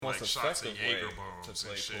like shots of Jaeger bombs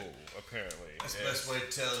and shit. Pool, apparently. That's the best way to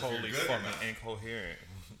tell if totally you're good fucking or not. incoherent.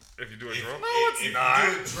 If you do it drunk? No, it's not. If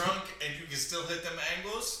you do it drunk and you can still hit them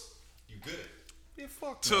angles, you good. Yeah,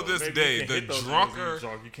 fuck Till no. this Maybe day, you can the hit those drunker, angles when you're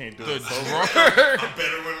drunk. You can't do the it sober. drunker. I'm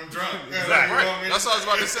better when I'm drunk. Exactly. You know what I mean? That's what I was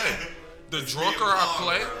about to say. The drunker I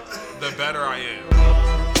play, the better I am.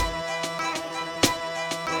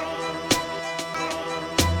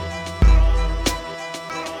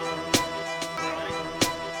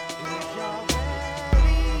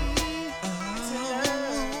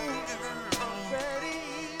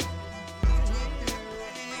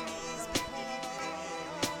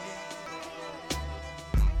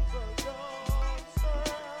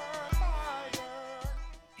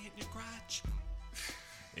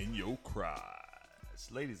 In your crotch.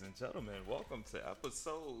 Ladies and gentlemen, welcome to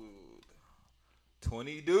episode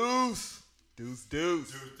 20 Deuce. Deuce. Dude.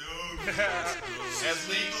 That's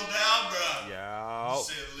legal now, bro. Yeah.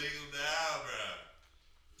 Shit legal now, bro.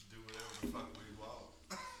 Do whatever the fuck we want.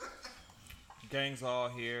 Gang's all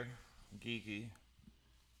here. Geeky.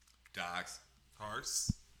 Dox.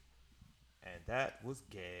 Hearts. And that was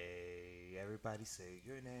gay. Everybody say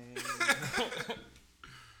your name.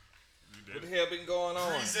 What the hell been going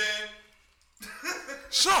on?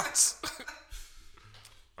 Shots! What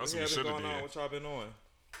That's the what we hell should been have going on? did. What y'all been on?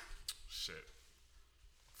 Shit.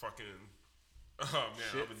 Fucking. Oh, man.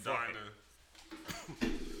 Shit, I've been dying to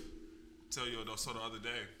tell you, though. So the other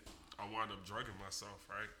day, I wound up drugging myself,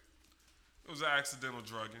 right? It was an accidental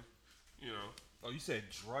drugging, you know. Oh, you said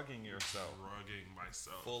drugging yourself. Drugging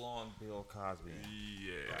myself. Full on Bill Cosby.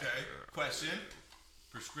 Yeah. Okay. Question.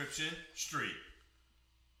 Prescription. Street.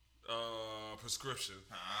 Prescription.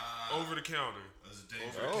 Ah. Over the counter. That's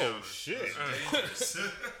dangerous. Over the counter. Shit. Dangerous. You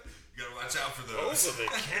gotta watch out for those. Over the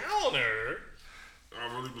counter?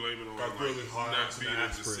 I'm really blaming on Got really hard not on being the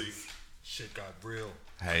able to aspirin. see. Shit got real.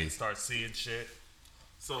 Hey. Start seeing shit.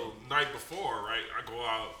 So night before, right? I go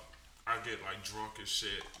out. I get like drunk as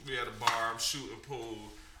shit. We at a bar. I'm shooting pool.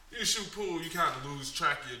 You shoot pool, you kind of lose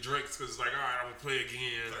track of your drinks because it's like, all right, I'm gonna play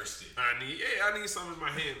again. Thirsty. I need something in my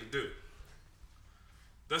hand to do.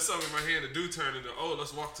 That's something in my hand to do turned into, oh,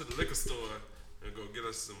 let's walk to the liquor store and go get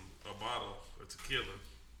us a bottle of tequila.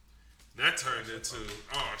 That turned into,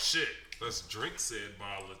 oh shit, let's drink said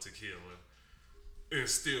bottle of tequila and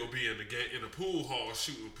still be in the pool hall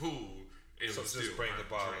shooting pool. And So still just bring the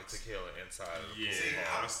buying bottle of drinks. tequila inside of the Yeah. See,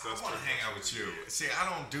 I want to hang out with you. See, I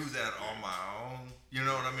don't do that on my own. You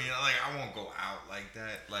know what I mean? Like, I won't go out like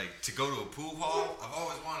that. Like, to go to a pool hall, I've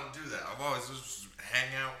always wanted to do that. I've always just hang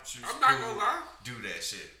out, shoot I'm not pool, gonna lie. do that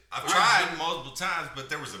shit. I've tried multiple times, but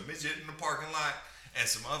there was a midget in the parking lot and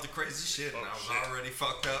some other crazy shit, and I was already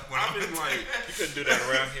fucked up when I've I been like, You couldn't do that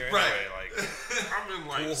around here Right. anyway. Like, I'm in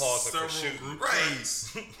like Pool halls are for several shooting. group Right.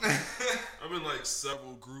 chats. I'm in like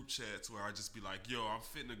several group chats where I just be like, yo, I'm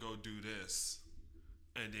fitting to go do this.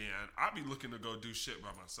 And then I be looking to go do shit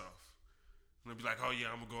by myself. And I'll be like, oh yeah,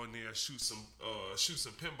 I'm gonna go in there and shoot some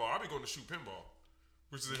pinball. I'll be going to shoot pinball,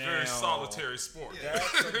 which is a very Now, solitary sport. that's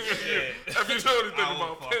some shit. If you know anything I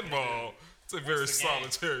will about fucking pinball, it's a very the game?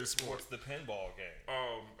 solitary sport. What's the pinball game?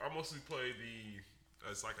 I mostly play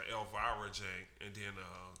it's like an Elvira jank, and then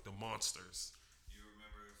the monsters. You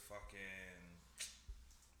remember fucking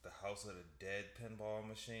the House of the Dead pinball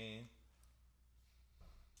machine?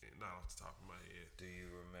 Not off the top of my head. Do you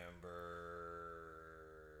remember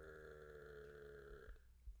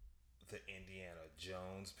the Indiana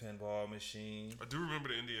Jones pinball machine? I do remember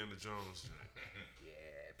the Indiana Jones jank.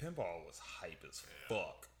 Yeah, pinball was hype as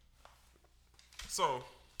fuck. So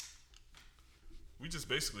we just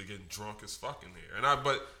basically getting drunk as fuck in there,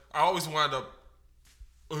 but I always wind up.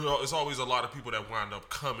 It's always a lot of people that wind up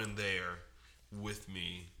coming there with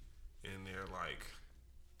me, and they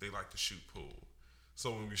like to shoot pool.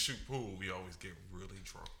 So when we shoot pool, we always get really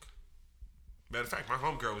drunk. Matter of fact, my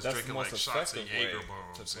homegirl was That's drinking the most like shots of effective way Jaeger to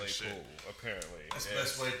bombs play and shit. pool, apparently. That's the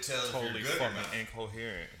best way to tell if Totally you're good or fucking not.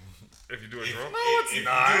 incoherent. If you do it drunk, If you do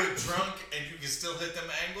it drunk and you can still hit them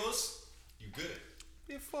angles, you good.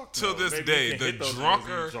 Yeah, fuck Till no. this Maybe day, you can the hit those drunker- angles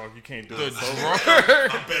when you're drunk. You can't do the it sober. drunker.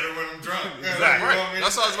 I'm better when I'm drunk. Exactly. You know what I mean?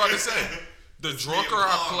 That's what I was about to say. The drunker I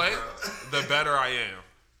wrong, play, bro. the better I am.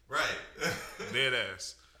 Right. Dead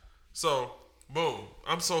ass. So, boom.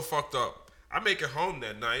 I'm so fucked up. I make it home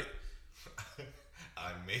that night.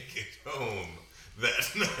 I make it home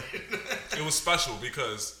that night. It was special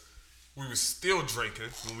because we were still drinking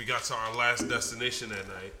when we got to our last destination that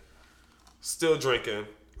night. Still drinking.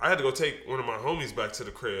 I had to go take one of my homies back to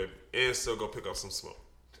the crib and still go pick up some smoke.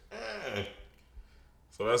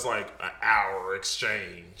 So that's like an hour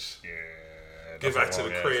exchange. Yeah. Get that's back a to the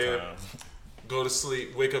long-ass crib, time. go to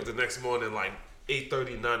sleep, wake up the next morning like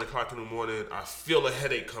 8:30, 9 o'clock in the morning. I feel a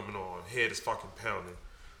headache coming on. Head is fucking pounding.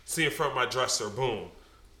 See in front of my dresser, boom.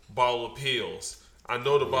 Bottle of pills. I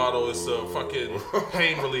know the bottle is a fucking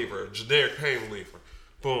pain reliever, generic pain reliever.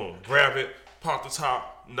 Boom. Grab it, pop the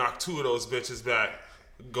top, knock 2 of those bitches back.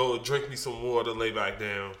 Go drink me some water, lay back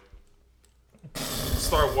down.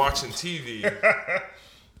 Start watching TV.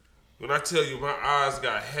 When I tell you my eyes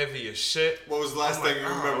got heavy as shit. What was the last thing you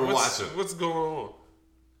remember watching? What's going on?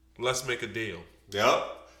 Let's Make a Deal.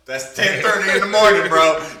 Yep. That's 10:30 in the morning,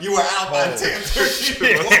 bro. You were out by 10:30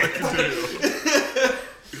 in the morning.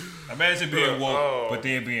 Imagine being woke, but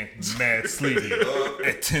then being mad sleepy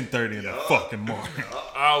at 10:30 in the fucking morning.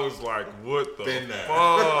 I was like, what the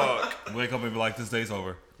fuck? Wake up and be like, this day's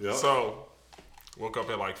over. Yep. So, woke up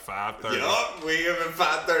at like 5:30. Yup, we up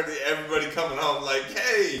at 5:30. Everybody coming home like,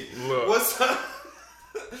 hey, Look. what's up?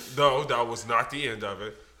 No, that was not the end of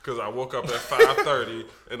it. Because I woke up at 5:30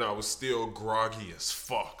 and I was still groggy as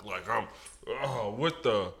fuck. Like, what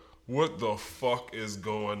the fuck is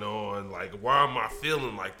going on? Like, why am I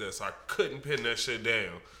feeling like this? I couldn't pin that shit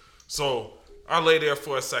down. So, I lay there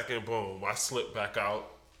for a second, boom. I slip back out.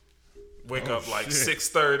 Wake up like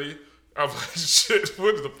 6:30. I'm like, shit,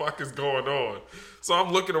 what the fuck is going on? So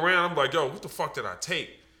I'm looking around. I'm like, yo, what the fuck did I take?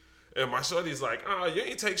 And my shorty's like, you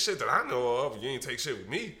ain't take shit that I know of. You ain't take shit with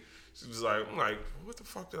me. She was like, I'm like, what the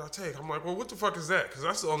fuck did I take? I'm like, well, what the fuck is that? Because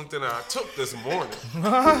that's the only thing that I took this morning. She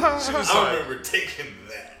was I remember taking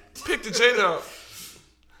that. Pick the J up.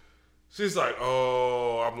 She's like,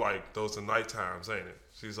 oh, I'm like, those are night times, ain't it?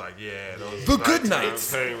 She's like, yeah, those The are good nighttime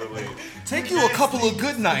nights. pain relief. Take you a couple of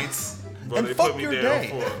good nights But and they fuck put me your down day.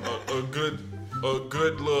 for a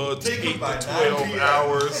good little Take 8 it by to 12 9 p.m.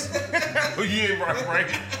 hours. Yeah,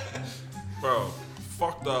 right. Bro,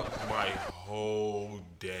 fucked up my whole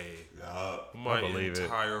day. My believe it.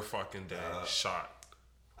 entire fucking day shot.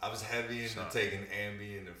 I was heavy into taking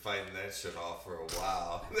Ambien and fighting that shit off for a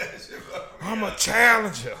while. That shit fucked me I'm a up.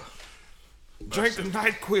 challenger. Drink the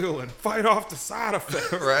NyQuil and fight off the side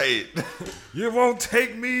effects. Right. You won't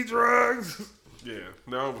take me drugs. Yeah,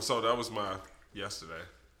 no, so that was my yesterday.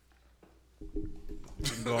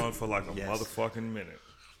 Been gone for like a motherfucking minute.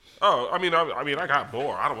 Oh, I mean, I got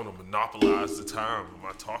bored. I don't want to monopolize the time with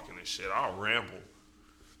my talking and shit. I'll ramble.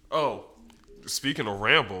 Oh, speaking of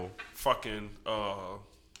ramble, fucking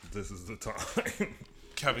This is the time.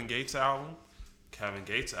 Kevin Gates album. Kevin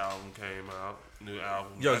Gates album came out. New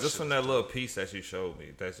album. Yo, That just shit from is that dope. little piece that you showed me,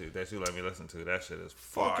 that you let me listen to, that shit is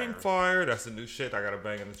fucking Fire. fire. That's the new shit. I gotta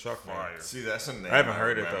bang in the truck, man. Fire. See, that's a name. I haven't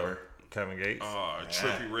heard it remember. though. Kevin Gates.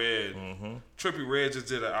 Trippie Redd. Trippie Redd just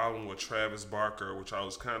did an album with Travis Barker, which I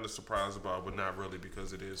was kind of surprised about, but not really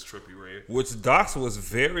because it is Trippie Redd. Which Dox was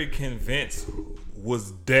very convinced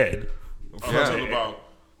was dead. Until about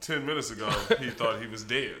 10 minutes ago, he thought he was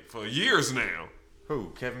dead for years now.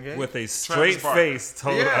 Who? Kevin Gates? With a straight Barker. face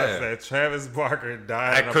told Yeah. us that Travis Barker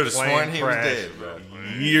died in I a could have plane sworn he was crash dead, bro.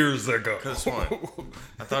 years ago. Could have sworn.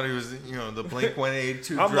 I thought he was, the Blink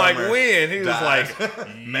 182 I'm like, when? He was died.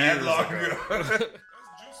 like, Mad years long ago. ago. That's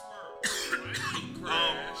Juice WRLD.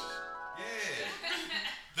 Crash.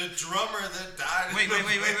 Yeah. The drummer that died Wait, in the wait,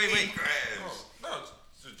 wait, wait, wait, plane wait. crash. No,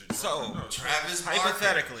 So, Travis Barker.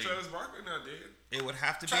 hypothetically, Travis Barker not dead. it would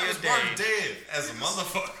have to be Travis a day. Barker dead as a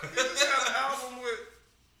motherfucker. He just had an album with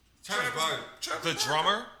Travis Barker. The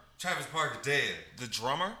drummer? Travis Barker dead. The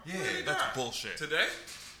drummer? Yeah. He That's died. bullshit. Today?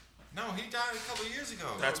 No, he died a couple years ago.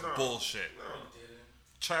 That's No. bullshit.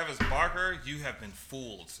 Travis Barker, you have been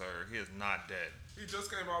fooled, sir. He is not dead. He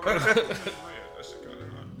just came out with that shit kind of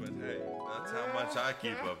hot. But hey, that's how much I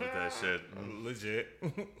keep up with that shit. Legit.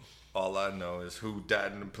 All I know is who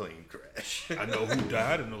died in a plane crash. I know who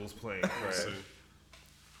died in those planes. See.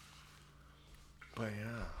 But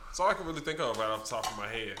yeah. That's all I can really think of right off the top of my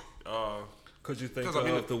head. Could you think 'Cause, I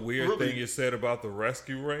mean, of the weird really- thing you said about the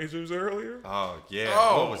Rescue Rangers earlier? Oh yeah.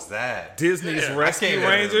 Oh. What was that? Disney's Yeah, I Rescue came in the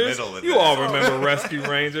Rangers. middle of You that. all remember Rescue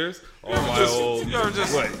Rangers? All my just- old, you ever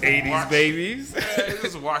just 80s watch- babies? Yeah, you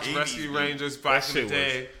just watch 80s, Rescue Rangers back in the shit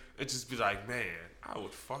day and just be like, man, I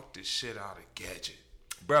would fuck this shit out of Gadget.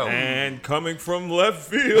 Bro. And coming from left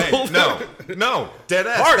field. Hey, no, dead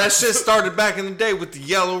ass. Hearts. That shit started back in the day with the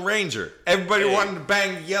Yellow Ranger. Everybody wanted to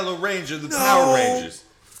bang the Yellow Ranger, the Power Rangers.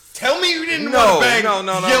 Tell me you didn't want to bang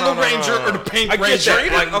Yellow Ranger or the Pink I get Ranger.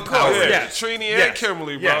 that. Like, of course, Yeah, yes. Trini Yes. and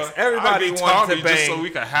Kimberly, bro. Yes, everybody I'd be wanted Tommy to bang just so we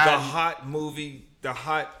could the have hot movie, the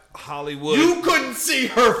hot Hollywood. You couldn't see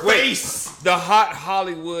her face. The hot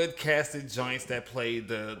Hollywood casted joints that played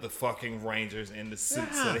the fucking Rangers in the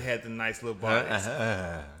suits, so they had the nice little bodies.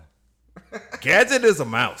 Gadget is a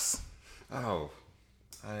mouse. Oh,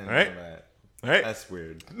 I didn't Right? know that. Right? That's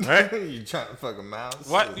weird. Right? You trying to fuck a mouse?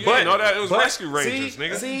 What? You didn't know that? It was Rescue Rangers,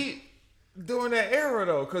 nigga. See, during that era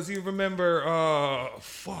though, because you remember,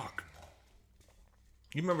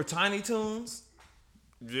 you remember Tiny Toons?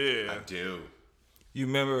 Yeah. I do. You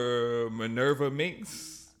remember Minerva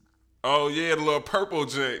Minx? Oh yeah, the little purple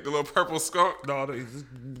jank, the little purple skunk. No,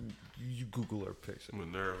 you Google her picture.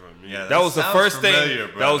 Minerva, man. Yeah, That was the sounds first thing. familiar,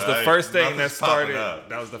 That was the brother. first thing that Nothing's popping started. up.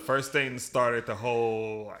 That was the first thing that started the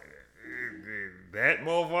whole like that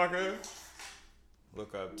motherfucker.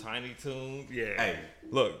 Look up Tiny Toons. Yeah. Hey,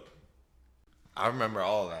 Look. I remember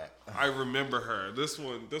all that. I remember her. This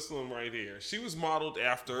one right here. She was modeled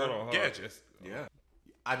after Hold on. Gadget. Yeah.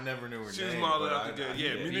 I never knew her She was name. modeled but after Gadget. I-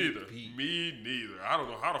 Yeah, me neither. Pete. Me neither. I don't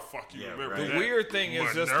know how the fuck you Yeah, remember right. that. The weird thing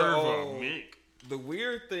is just the Minerva whole. Mink. The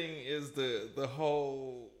weird thing is the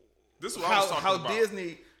whole. This is what I was talking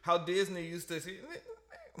about. How Disney used to see.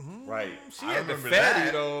 Right. She I had the remember fatty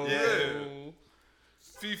that. though. Yeah.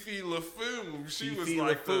 Fifi LaFou. She Fifi was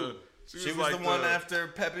like LaFou. the. She was like the one after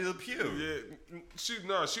Pepe Le Pew. Yeah, she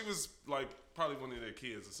was like probably one of their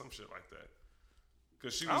kids or some shit like that.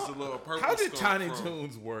 Cause she was the little purple. How did skunk Tiny from-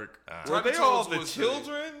 Toons work? Tiny Were they all Toons the was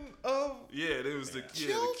children of? Yeah, they was the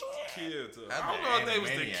kids. How I don't know if the they was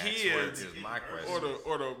the Animaniacs work kids is my question.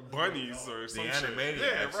 or the bunnies or The some shit. Animaniacs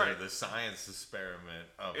Yeah, right. are the science experiment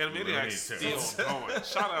of Animaniacs Looney Tunes. still going.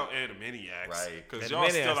 Shout out Animaniacs, Right. Because y'all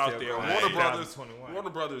still Animaniacs out still there. going. Warner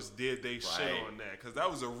Brothers did they shit Right. on that because that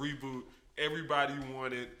was a reboot everybody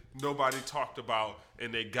wanted, nobody talked about,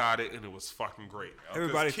 and they got it, and it was fucking great.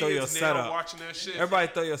 Everybody throw kids your now setup. watching that shit. Everybody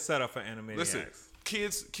throw your setup for Animaniacs. Listen,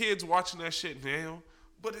 kids watching that shit now,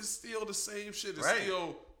 but it's still the same shit. It's Right.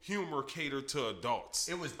 still humor catered to adults.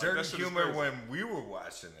 It was Like, dirty that shit is humor crazy. when we were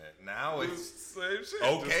watching it. Now It it's was the same shit.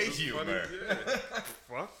 okay just as humor. funny. Yeah.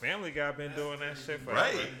 Fuck, Family Guy been doing that shit for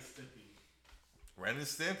right. Ren and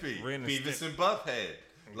Stimpy, Ren and Beavis Stimpy. and Butthead,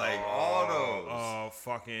 like all those.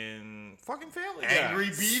 Fucking Family Guy. Angry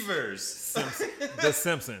Beavers, The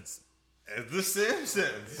Simpsons. The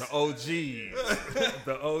Simpsons, The OGs.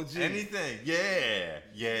 The OGs. anything. Yeah.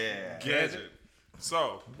 Gadget.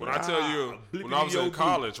 So when I tell you, when I was in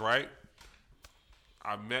college, right,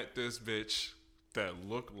 I met this bitch that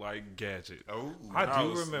looked like Gadget. Oh, I I do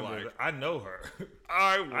was remember. like- that. I know her.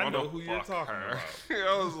 I know wanna who you're fuck talking her. about.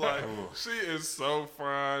 I was like, she is so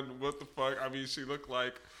fine. What the fuck? I mean, she looked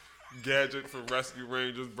like Gadget from Rescue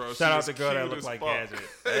Rangers, bro. Shout She out was to girl that cute looked as like fuck. Gadget.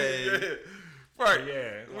 Hey. Yeah. Right.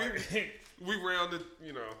 Yeah. We rounded,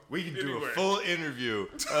 we can do anyway. a full interview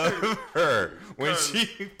of her when she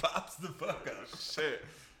pops the fuck up. Shit.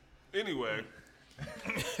 Anyway.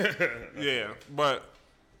 Yeah, but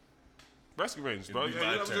Rescue Rangers, bro. It'd be Yeah,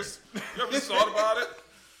 my you ever turn. just thought about it?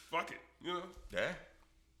 Fuck it, Yeah.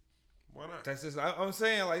 Why not? That's just. I'm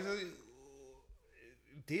saying like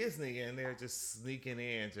Disney and they're just sneaking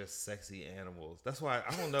in just sexy animals. That's why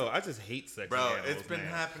I don't know. I just hate sexy Bro, animals. it's been man.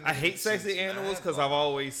 happening I hate since sexy animals because mad I've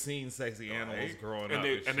always seen sexy animals Right. growing up. And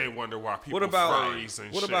they shit. wonder why people What about furries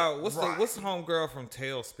and what shit. about what's Right. the homegirl from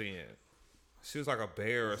Tailspin? She was like a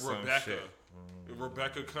bear or some Rebecca? shit.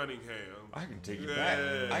 Rebecca Cunningham. I can take you Yeah.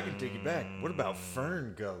 back. I can take you back. What about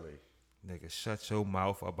Fern Gully? Nigga, shut your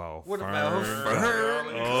mouth about What Fern. about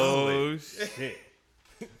Fern Oh Gully? shit!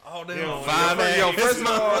 Oh, them Yo, fine yo, ass first of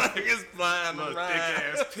all- motherfuckers flying Thick around.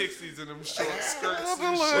 ass pixies in them short skirts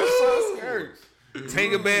and Little shit. short skirts.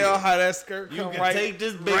 Tinkerbell, how that skirt You come can right, take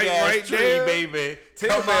this big right, ass right tree, there. baby.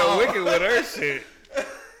 Tinkerbell wicked with her shit.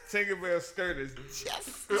 Tinkerbell's skirt is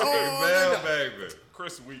just Tinkerbell, baby.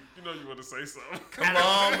 Chris Week, you know you want to say something. Come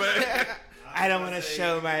on, baby. I don't want to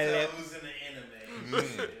show my lip. Toes in the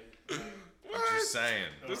anime. I'm just saying.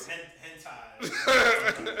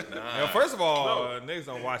 Hentai. Yo, first of all, niggas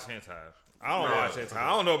don't watch hentai. I don't watch hentai. I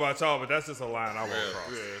don't know about y'all, but that's just a line I won't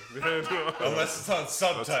cross. Yeah. Unless it's on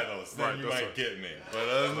subtitles, then right, you that's might right. get me. But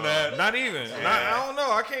other than that, Not even. I don't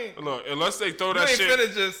know. I can't. Look, unless they throw You that ain't shit.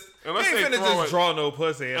 finna just. Unless you ain't they finna throw just it- draw no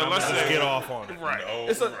pussy and I'm Unless just they- get off on it. Right. no,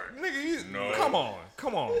 It's a nigga. You, No. Come on.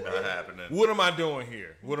 not happening. What am I doing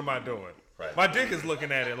here? What am I doing? Right. My dick is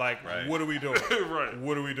looking at it like, Right. what are we doing? Right.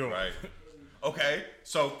 What are we doing? Right. Okay.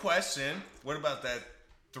 So, question: what about that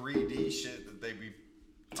 3D shit that they be?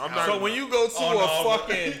 I'm not. So when you go to On all a the-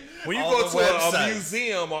 fucking, when you all go the to a websites.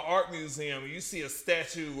 museum, an art museum, and you see a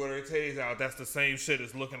statue with her titties out, that's the same shit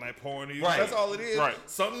as looking like porn to you. Right. That's all it is. Right.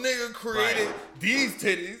 Some nigga created Right. these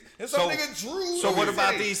titties, and some So- nigga drew. So what these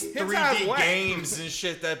about titties. these Hentai's 3D whack. games and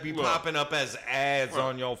shit that be popping up as ads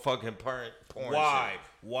on your fucking porn? Why? Shit?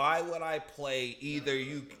 Why would I play either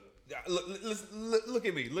you? Look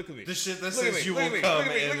at me. Look at me. The shit that Look at says me, you look at will me, come look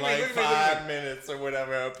at me, in look at me, like look at me, look at me. 5 minutes or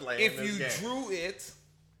whatever playing If this you game. drew it,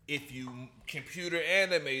 if you computer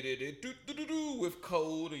animated it with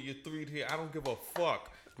code or your 3D, I don't give a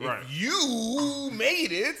fuck. Right. If you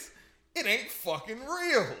made it, it ain't fucking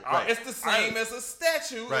real. Right. It's the same as a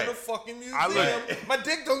statue in a fucking museum. My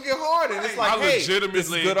dick don't get hard, and it's like, hey, this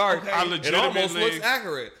is good art. It almost looks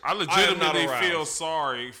accurate. I legitimately feel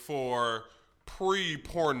sorry for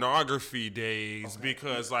pre-pornography days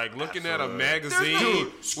because, like, looking at a magazine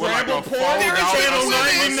with like a porn. Channel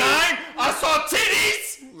 99. I saw titties.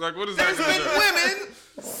 Like, what is There's that? been women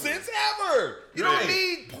since ever. You don't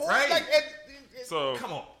need porn. Like, so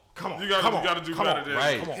come on. You gotta do better than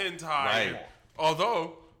hentai. Right.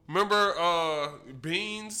 Although, remember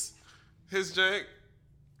Beans, his jank,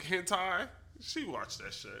 hentai? She watched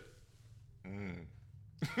that shit.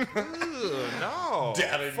 No.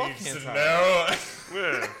 Daddy Fuck needs to hentai. know.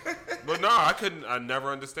 Yeah. But no, I never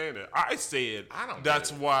understand it. I said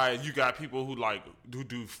that's why you got people who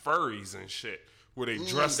do furries and shit. Where they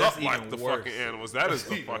dress up like the fucking animals. That is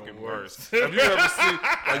the fucking worst. Have you ever seen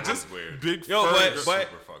just big furry?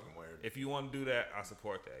 Super fucking weird. If you want to do that, I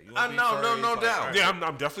support that. You no doubt. Yeah, I'm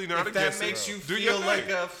definitely not If against that it. makes you Do feel your like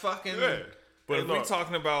thing. a fucking But if we're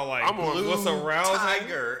talking about like what's blue arousing,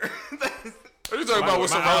 tiger. Are you talking about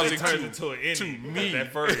what's arousing turns into an to Indian. me?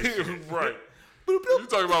 That furry shit. Right. You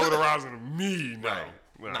talking about what arousing me now?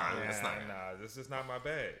 Right. Nah, That's not. Nah, this is not my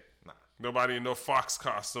bag. nobody in no fox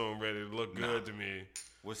costume ready to look good to me.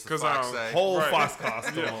 What's the fox say? Whole fox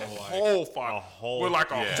costume. Whole fox. With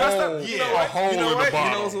like a Yeah. whole, Yeah. a hole You know in what? the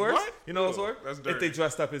bottom. You know what's worse? What? You know what's worse? That's If dirty. they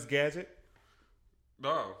dressed up as Gadget.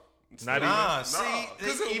 No. Not Nah, even. see,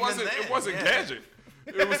 Because even it wasn't yeah. Gadget.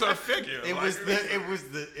 It was her figure. It Like, was the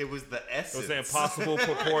essence. It was the impossible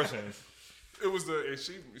proportions. It was and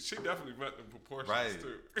she definitely met the proportions Right.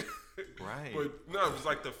 too. Right. But no, it was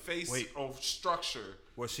like the face of structure.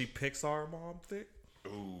 Was she Pixar mom thick?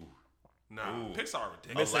 Ooh. Nah, Pixar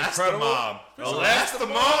ridiculous. Elastomom.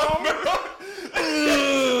 Elastomom.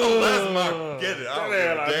 Elastomom. Get it. I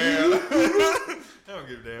don't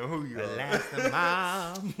give a damn who you are.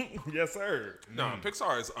 Yes, sir. No,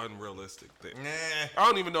 Pixar is unrealistic thing. Nah. I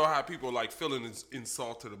don't even know how people like feeling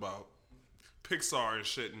insulted about Pixar and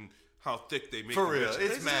shit and how thick they make For the real, bitches.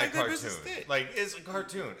 it's mad make their business cartoon. thick. Like, it's a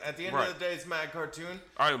cartoon. At the end Right. of the day, it's mad cartoon.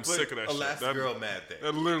 I am but sick of that shit. Elastigirl mad thing.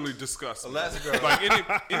 That literally disgusts me. Elastigirl.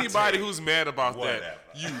 Like anybody who's mad about Whatever. that,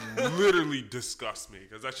 you literally disgust me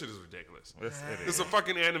because that shit is ridiculous. It's a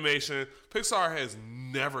fucking animation. Pixar has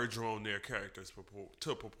never drawn their characters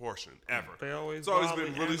to proportion ever. It's It's always been wildly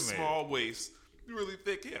really animated. small waists, really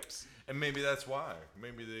thick hips. And maybe that's why.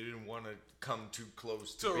 Maybe they didn't want to come too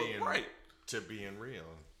close to So, being right. to being real.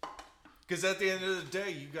 Because at the end of the day,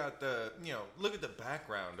 you got look at the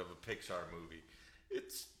background of a Pixar movie.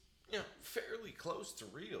 It's fairly close to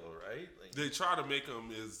real, right? Like, They try to make them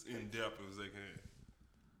as in depth as they can.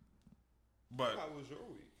 But How was your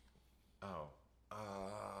week?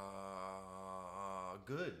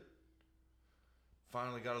 good.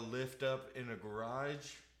 Finally got a lift up in a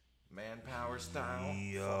garage, manpower style.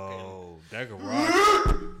 Yo, that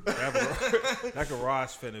garage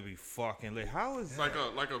finna be fucking lit. How is like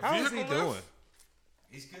a how is vehicle he lift? doing?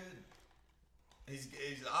 He's good. He's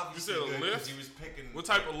obviously You said a good lift? 'cause he was picking. What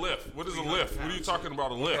type of lift? What is a lift? What are you talking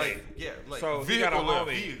about? A lift? Like So he vehicle got a lift.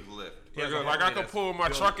 homie. vehicle lift. He has a Like homie I could that's pull my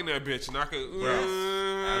built- truck in that bitch and I could.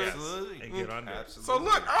 Absolutely. and get under. Absolutely. So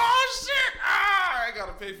look, oh shit! I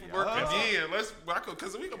gotta pay for work again.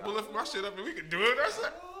 Because we can lift my shit up and we can do it. That's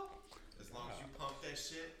it. As long as you pump that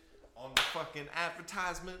shit on the fucking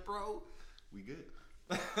advertisement, bro, we good.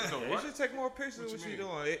 You should take more pictures of What what you you mean?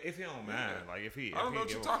 doing if you don't mind. Like if he. I don't if know he what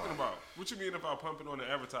you're give a talking fuck. about. What you mean about pumping on the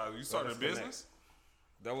advertising? You started a let's connect. business?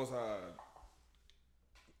 That was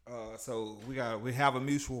so we have a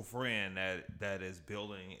mutual friend that is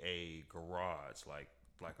building a garage like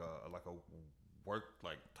a work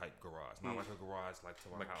like type garage, not like a garage like to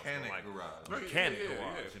our house, Mechanic but like garage. mechanic Yeah,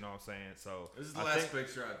 garage. yeah. You know what I'm saying? So This is the I last think,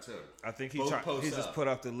 picture I took. I think Both posts he just up. put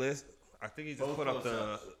up the list. I think he just Both put up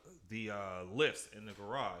posts the lifts in the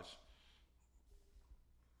garage.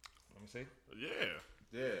 Let me see. Yeah.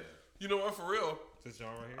 Yeah. You know what? For real, Is this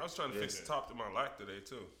John right here? I was trying to fix the top to my lack today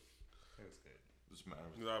too. That's good. This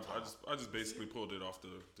matters. You know, I just basically pulled it off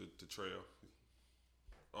the trail,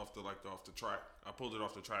 off the track. I pulled it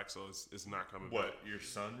off the track, so it's not coming What? back. Your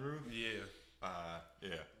sunroof? Yeah.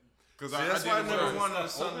 Yeah. Because That's why I never wanted a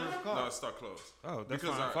sunroof car. No, it's stuck closed. Oh, that's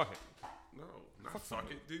Because fine. Fuck it. No, not fuck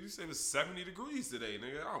it. Dude, you said it's 70 degrees today,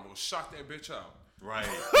 nigga. I almost shot that bitch out. Right.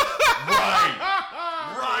 right.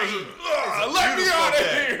 Let me out of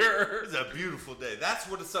day. here. It's a beautiful day. That's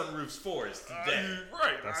what a sunroof's for is today.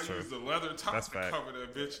 That's I true. used the leather top That's to fact. cover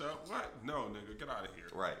that bitch up. What? No, nigga, get out of here.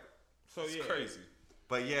 Right. So It's yeah, crazy.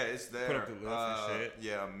 But yeah, it's there. Put up the list and shit.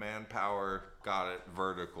 Yeah, manpower got it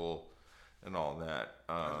vertical and all that.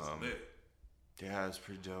 Yeah, it's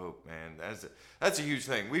pretty dope, man. That's a huge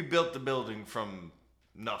thing. We built the building from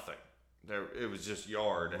nothing. It was just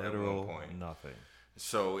yard Literal at one point. Nothing.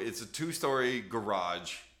 So it's a 2-story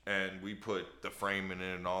garage, and we put the frame in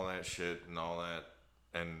it and all that shit and all that.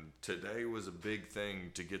 And today was a big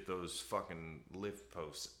thing to get those fucking lift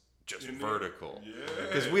posts just vertical. Yeah.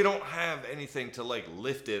 Because we don't have anything to like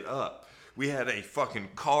lift it up. We had a fucking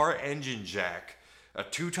car engine jack, a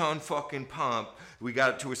 2-ton fucking pump. We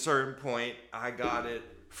got it to a certain point. I got it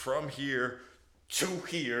from here to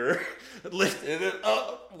here, lifted it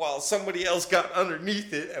up while somebody else got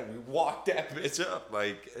underneath it, and we walked that bitch up.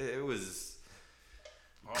 Like, it was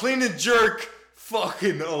clean and jerk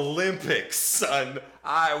fucking Olympics, son.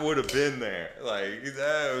 I would have been there. Like,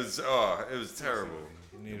 that was, it was terrible.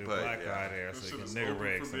 You need a black guy there so you can nigga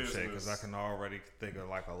rig some shit, because I can already think of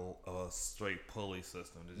like a straight pulley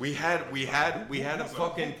system. We had a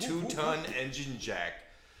fucking 2-ton engine jack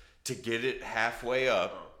to get it halfway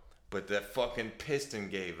up. But that fucking piston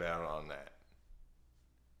gave out on that.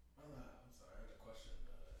 I'm sorry, I had a question.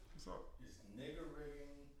 What's up? Is nigger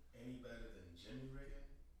rigging any better than Jimmy rigging?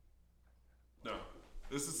 No.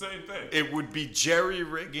 It's the same thing. It would be jerry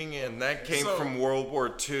rigging, and that came from World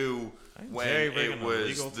War II when it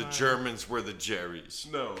was the Germans were the Jerrys.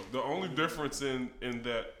 No, the only difference in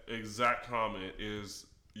that exact comment is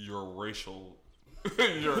your racial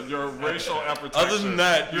your racial appetite. Other than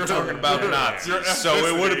that, you're talking about Nazis, so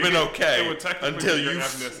it would have been okay until you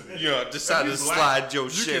decided to slide your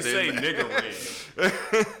shit in. You can say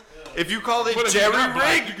nigger rig. If you call it jerry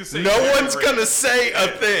rig, no one's gonna say a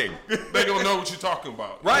thing. They don't know what you're talking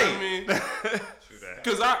about. Right. You know what I mean?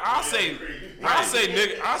 Because I'll say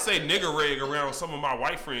nigger rig around some of my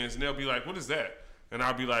white friends, and they'll be like, "What is that?" And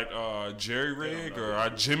I'll be like, Jerry rig or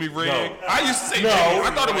Jimmy rig. No. I used to say Jimmy.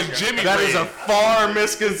 I thought it was Jimmy that rig. That is a far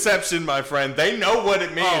misconception, my friend. They know what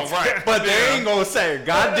it means, but they ain't going to say a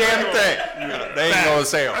goddamn thing. Yeah. They ain't going to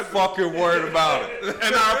say a fucking word about it.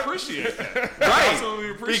 And I appreciate that. Right. I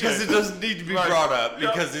absolutely appreciate because it doesn't need to be brought up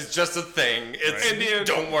because it's just a thing. It's, and then,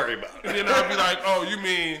 don't worry about it. And then I'll be like, oh, you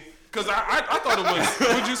mean, because I thought it was,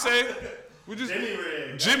 what'd you say? Jimmy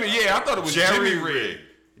rig. Jimmy, yeah, I thought it was Jerry Jimmy rig.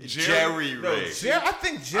 Jerry rig. I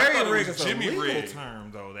think Jerry rig is a legal term,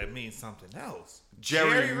 though, that means something else.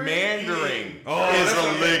 Gerrymandering is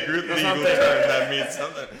a legal term that means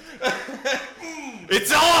something.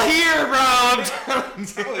 It's all here, Rob.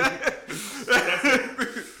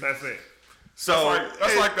 That's it. So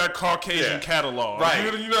that's like that Caucasian catalog, right?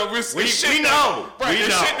 You know, we know, right?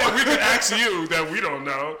 Shit that we can ask you that we don't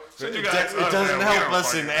know. It doesn't help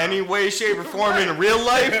us in any way, shape, or form in real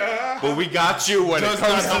life, but we got you when it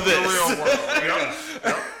comes to this. The real world.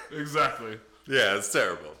 Yep. Exactly. Yeah, it's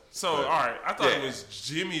terrible. So, all right, I thought it was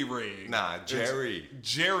Jimmy rig. Nah, Jerry.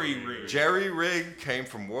 Jerry rig. Jerry rig came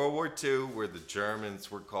from World War II, where the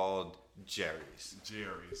Germans were called Jerrys.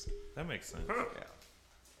 Jerry's. That makes sense. Huh. Yeah.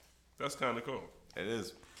 That's kind of cool. It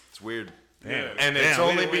is. It's weird. Yeah. And it's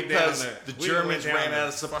only because the Germans ran out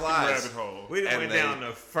of supplies. Rabbit hole. We went down the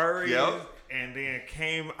furries and then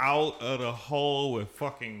came out of the hole with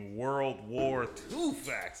fucking World War II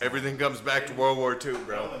facts. Everything comes back to World War II,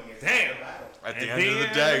 bro. Damn. At the end of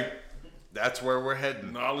the day, that's where we're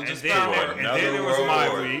heading. Knowledge is power. And then it was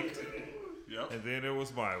my week. Yep. And then it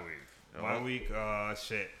was my week. My week,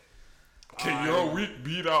 shit. Can your week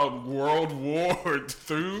beat out World War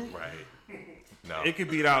II? Right. No. It could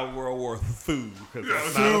beat out World War II because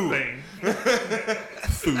that's not a thing.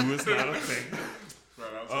 Foo is not a thing.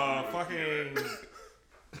 Fucking.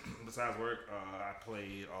 Besides work, I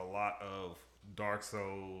played a lot of Dark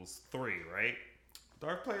Souls 3, right?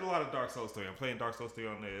 Played a lot of Dark Souls 3. I'm playing Dark Souls 3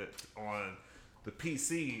 on the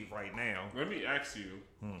PC right now. Let me ask you,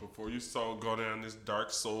 before you go down this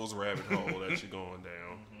Dark Souls rabbit hole that you're going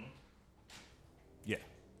down. Mm-hmm. Yeah.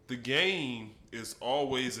 The game is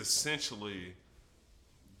always essentially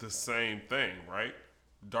the same thing, right?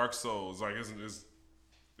 Dark Souls, like,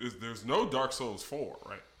 there's no Dark Souls 4,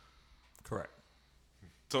 right? Correct.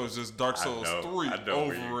 So it's just Dark Souls 3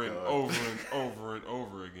 over and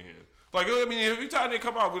over again. Like, I mean, every time they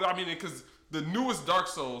come out with, I mean, because the newest Dark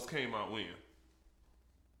Souls came out when?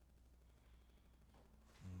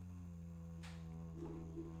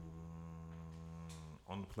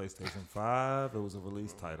 On the PlayStation 5, it was a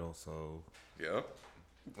release title, so. Yep.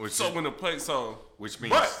 Which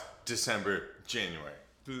means December, January.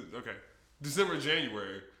 Okay. December,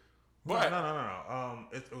 January. But no.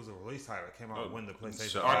 It was a release title. It came out when the PlayStation.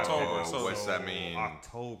 So October. So what's that mean?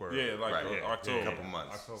 October. Yeah, like October. A couple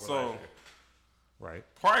months. October so, right.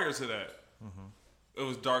 Prior to that, It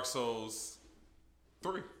was Dark Souls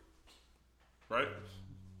 3, right?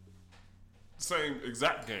 Same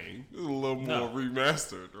exact game. It was a little more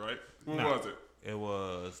remastered, right? What was it? It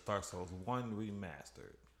was Dark Souls 1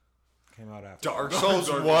 remastered. Came out after. Dark Souls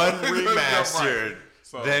 1 remastered.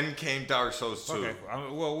 So, then came Dark Souls 2. Okay,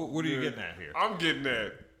 well, what are you getting at here? I'm getting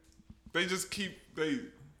at. They just keep they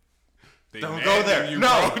don't go there. You,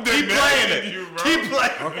 no, bro. Keep playing it. You, keep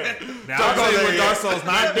playing it. Okay. Now I'll tell you what Dark Souls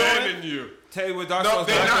not doing. You. Tell you what Dark Souls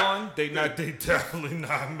not doing. They definitely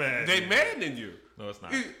not mad. They maddening you. No, it's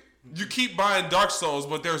not. You keep buying Dark Souls,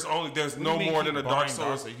 but there's no more than a Dark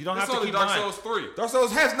Souls. You don't have to keep Dark buying. Souls 3. Dark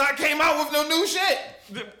Souls has not came out with no new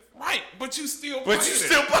shit. Right, but you still buying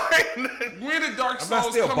it. When did Dark Souls I'm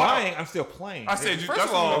not still come buying. out? I'm still playing. I said you. First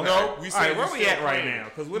of all, no. We said where we at right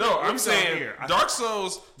now? Because I'm saying Dark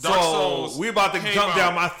Souls. We about to jump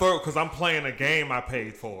down my throat because I'm playing a game I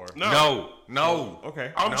paid for. No.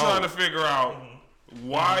 Okay. I'm trying to figure out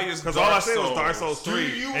why is because all I said was Dark Souls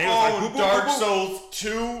 3. Do you own Dark Souls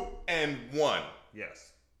 2 and 1? Yes.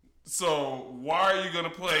 So why are you going to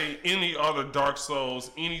play any other Dark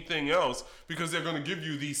Souls, anything else? Because they're going to give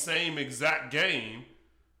you the same exact game.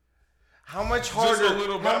 How much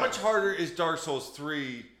harder is Dark Souls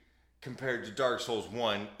 3 compared to Dark Souls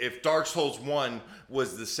 1 if Dark Souls 1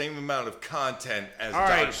 was the same amount of content as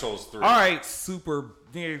Dark Souls 3? All right,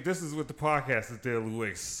 this is what the podcast is dealing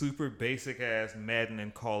with. Super basic ass Madden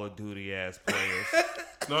and Call of Duty ass players.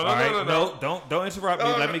 No. Don't interrupt me.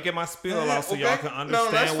 Let me get my spiel out so y'all can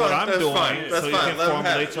understand what I'm doing. So you can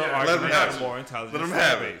formulate your argument at a more intelligent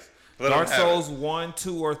base. Dark Souls 1,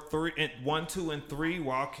 2, or 3, 1, 2, and 3.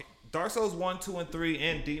 Dark Souls 1, 2, and 3,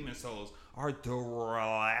 and Demon Souls are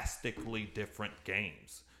drastically different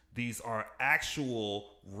games. These are actual,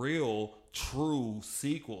 real, true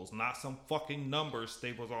sequels, not some fucking numbers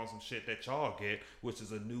stapled on some shit that y'all get, which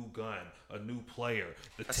is a new gun, a new player.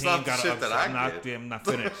 That's team got I'm not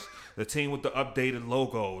finished. The team with the updated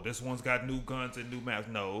logo. This one's got new guns and new maps.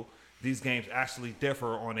 No, these games actually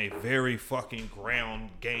differ on a very fucking ground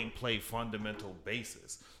gameplay fundamental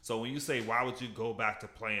basis. So when you say, why would you go back to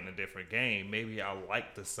playing a different game? Maybe I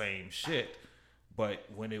like the same shit, but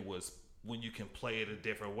when you can play it a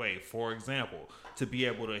different way. For example, to be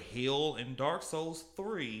able to heal in Dark Souls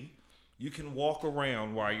 3, you can walk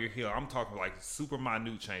around while you're healing. I'm talking like super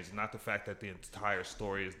minute changes, not the fact that the entire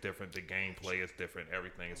story is different, the gameplay is different,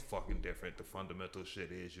 everything is fucking different. The fundamental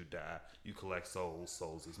shit is you die, you collect souls,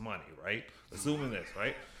 souls is money, right? Assuming this,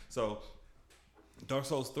 right? So Dark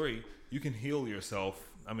Souls 3, you can heal yourself.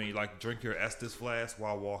 I mean, like drink your Estus flask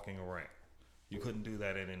while walking around. You couldn't do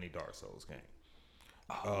that in any Dark Souls game.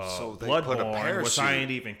 So they Bloodborne, put a parachute. which I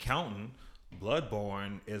ain't even counting.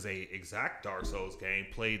 Bloodborne is a exact Dark Souls game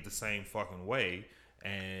played the same fucking way,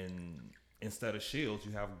 and instead of shields,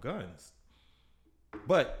 you have guns.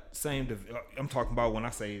 But I'm talking about when I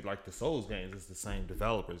say like the Souls games, it's the same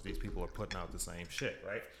developers. These people are putting out the same shit,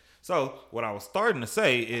 right? So what I was starting to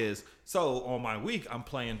say is, so on my week, I'm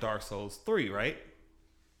playing Dark Souls 3, right?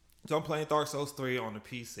 So I'm playing Dark Souls 3 on the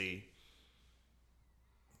PC.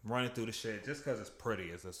 Running through the shit just because it's pretty.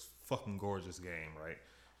 It's this fucking gorgeous game, right?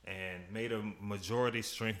 And made a majority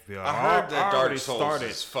strength build. I heard that Dark Souls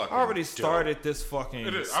is fucking I already dope. started this fucking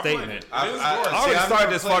statement. I already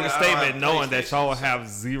started this fucking statement knowing that y'all would have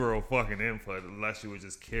zero fucking input unless you were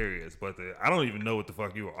just curious. But I don't even know what the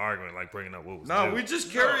fuck you were arguing, like bringing up what was No, new. we just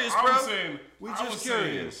curious, I bro. was saying, we just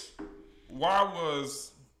curious. Why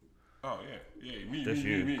was... Oh, yeah. Me.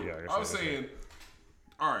 Yeah, I was saying,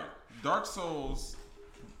 all right, Dark Souls...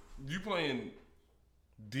 You playing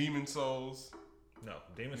Demon Souls? No,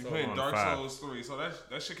 Demon Souls. You playing on Dark 5. Souls 3? So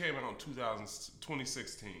that shit came out in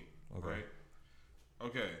 2016, okay. Right?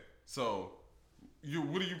 Okay, so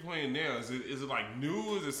what are you playing now? Is it like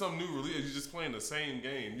new? Is it some new release? Are you just playing the same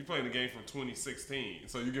game? You playing the game from 2016?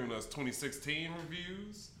 So you're giving us 2016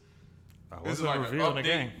 reviews? I wasn't reviewing the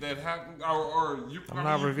game. That happened, or you? I'm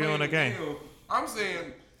not reviewing the game. I'm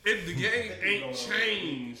saying the game ain't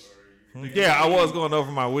changed. Yeah, I was going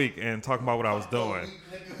over my week and talking about what I was doing.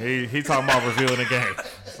 He talking about reviewing the game.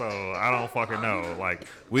 So I don't fucking know. Like,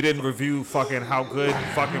 we didn't review fucking how good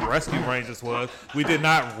fucking Rescue Rangers was. We did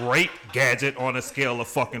not rate Gadget on a scale of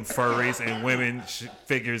fucking furries and women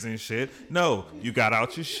figures and shit. No, you got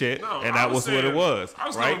out your shit, and that was what it was.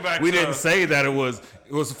 Right? We didn't say that it was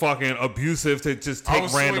fucking abusive to just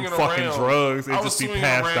take random fucking drugs and just be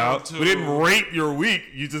passed out. We didn't rate your week.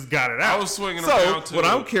 You just got it out. I was swinging around to what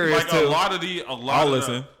I'm curious like to a lot of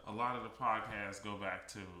the podcasts go back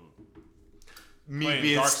to me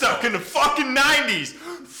being stuck in the fucking 90s.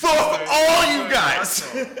 Fuck all you guys.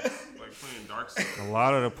 Like playing Dark Souls. A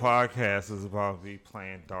lot of the podcast is about me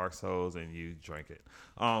playing Dark Souls and you drink it.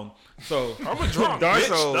 So I'm a drunk Dark bitch.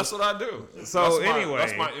 Souls. That's what I do. So that's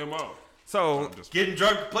anyway, my MO. So I'm just Getting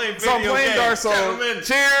drunk playing video so I'm playing games. Dark Souls. Gentlemen.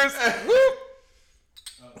 Cheers. Whoop.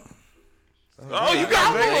 oh, you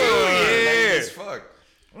got one. Lame as fuck.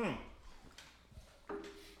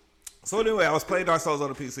 So anyway, I was playing Dark Souls on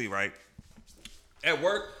the PC, right? At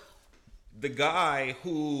work, the guy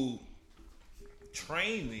who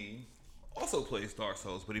trained me also plays Dark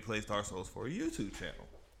Souls, but he plays Dark Souls for a YouTube channel.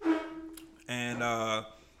 And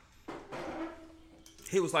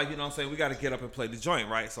he was like, you know what I'm saying, we got to get up and play the joint,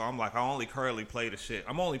 right? So I'm like, I only currently play the shit.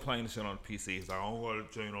 I'm only playing the shit on the PC. He's like, I don't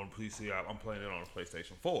want to join on the PC. I'm playing it on the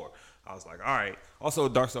PlayStation 4. I was like, all right. Also,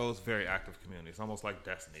 Dark Souls, very active community. It's almost like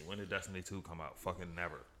Destiny. When did Destiny 2 come out? Fucking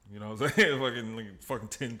never. You know what I'm saying? fucking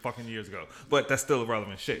 10 fucking years ago. But that's still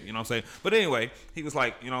irrelevant shit. You know what I'm saying? But anyway, he was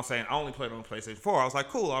like, you know what I'm saying, I only played it on the PlayStation 4. I was like,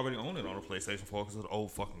 cool, I already own it on the PlayStation 4 because it's an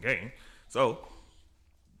old fucking game. So,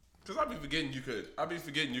 because I be forgetting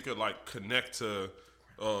you could like connect to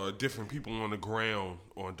different people on the ground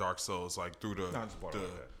on Dark Souls, like through the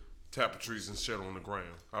tapestries and shit on the ground.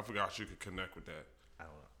 I forgot you could connect with that. I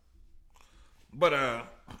don't know. But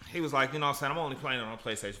he was like, you know what I'm saying, I'm only playing it on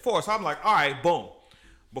PlayStation 4. So I'm like, all right, boom.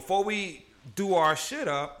 Before we do our shit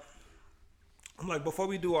up, you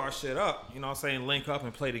know what I'm saying, link up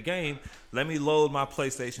and play the game, let me load my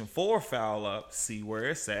PlayStation 4 file up, see where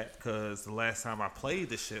it's at, because the last time I played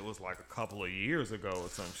this shit was like a couple of years ago or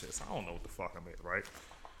some shit, so I don't know what the fuck I'm at, right?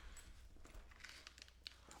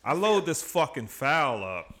 I load this fucking file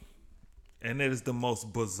up, and it is the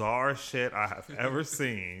most bizarre shit I have ever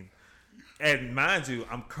seen. And mind you,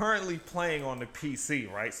 I'm currently playing on the PC,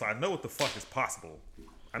 right? So I know what the fuck is possible.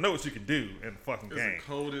 I know what you can do in the fucking Is game. it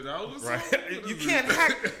coded out or Right? something? You can't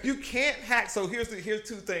hack. You can't hack. So here's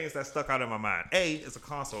two things that stuck out in my mind. A, it's a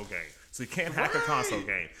console game, so you can't hack a console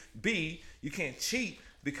game. B, you can't cheat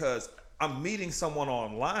because I'm meeting someone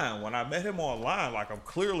online. When I met him online, like I'm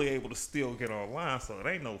clearly able to still get online, so it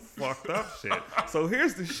ain't no fucked up shit. So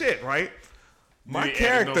here's the shit, right? My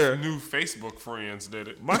character, new Facebook friends did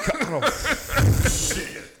it.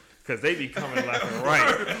 Because they be coming left and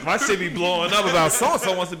right. My shit be blowing up about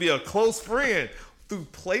so-and-so wants to be a close friend through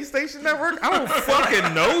PlayStation Network. I don't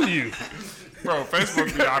fucking know you. Bro,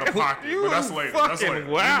 Facebook be out of pocket, but that's later. That's later.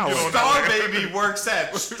 Wow. Star Baby works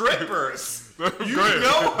at strippers. You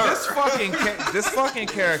know her. This fucking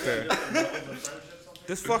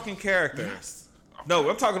character. No,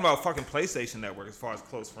 I'm talking about fucking PlayStation Network as far as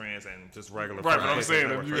close friends and just regular. Right, but I'm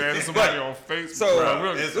saying if you added somebody on Facebook,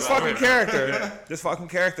 so this fucking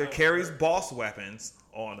character carries boss weapons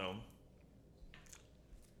on him,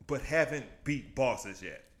 but haven't beat bosses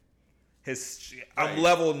yet. I'm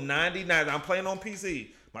level 99. I'm playing on PC.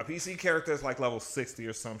 My PC character is like level 60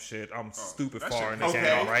 or some shit. I'm stupid far in the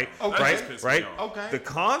game, right? Right? Okay. The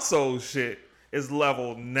console shit is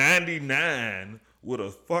level 99 with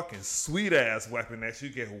a fucking sweet ass weapon that you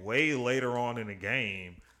get way later on in the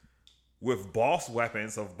game with boss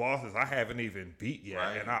weapons of bosses I haven't even beat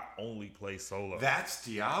yet, and I only play solo. That's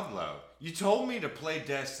Diablo. You told me to play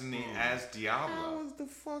Destiny as Diablo. How is the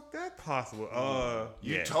fuck that possible?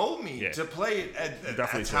 You told me to play it.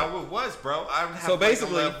 That's true. how it was, bro. I would have so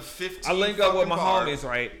basically, like a level 15 I link up with my bar. homies,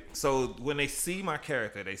 right? So when they see my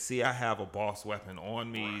character, they see I have a boss weapon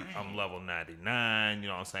on me. Right. I'm level 99. You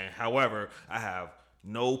know what I'm saying? However, I have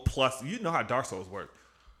no plus. You know how Dark Souls work.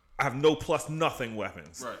 I have no plus nothing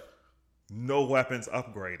weapons. Right. No weapons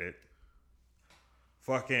upgraded.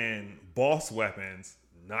 Fucking boss weapons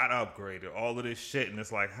not upgraded. All of this shit, and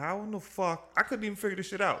it's like, how in the fuck? I couldn't even figure this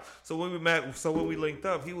shit out. So when we linked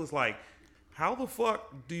up, he was like, "How the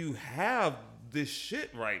fuck do you have this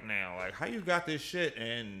shit right now? Like, how you got this shit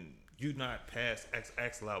and you not past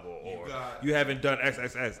XX level, or you haven't done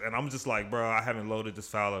XXX?" And I'm just like, bro, I haven't loaded this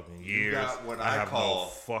file up in years. You got what I have call no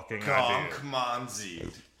fucking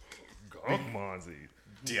Gonkmonzied. Gonkmonzied.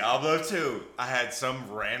 Diablo 2. I had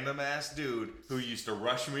some random ass dude who used to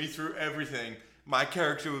rush me through everything. My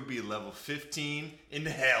character would be level 15 in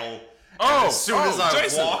hell. And as soon as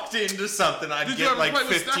I walked into something, I'd get like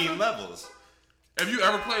 15 levels. Have you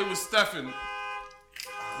ever played with Stefan?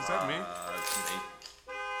 Is that me? It's me.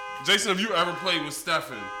 Jason, have you ever played with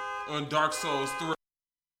Stefan on Dark Souls 3?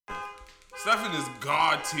 Stefan is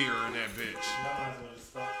god tier in that bitch.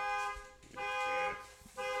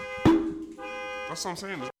 That's what I'm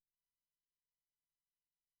saying.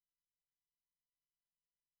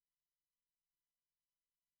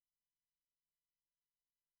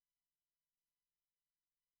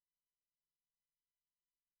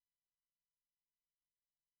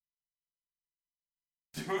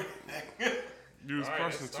 You was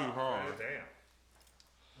pressing too hard. Damn.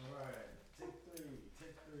 Alright,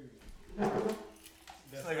 take three.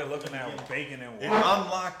 This nigga looking at bacon and It water.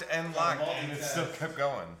 unlocked and locked, and it still kept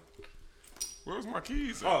going. Where's my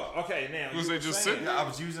keys? Oh, okay. Now Was they just sitting? I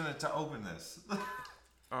was using it to open this.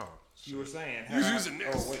 Oh, you were saying. you was using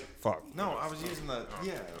this. Oh wait. Fuck. No, I was using the.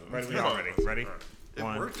 Yeah. Ready? Ready? It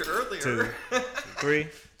One, worked earlier. 2, 3,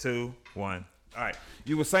 2, 1. All right.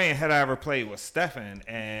 You were saying, had I ever played with Stefan?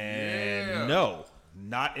 And no,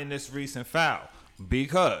 not in this recent foul.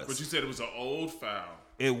 Because. But you said it was an old foul.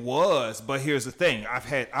 It was, but here's the thing.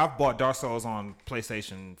 I've bought Dark Souls on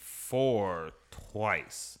PlayStation 4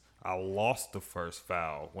 twice. I lost the first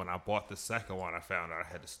file. When I bought the second one, I found out I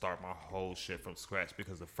had to start my whole shit from scratch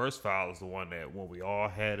because the first file is the one that when we all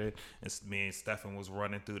had it, and me and Stefan was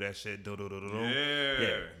running through that shit.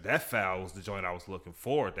 Yeah, that file was the joint I was looking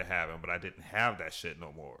forward to having, but I didn't have that shit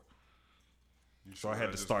no more. So I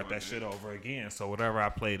had to start that shit over again. So whatever I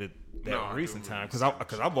played it that recent time, because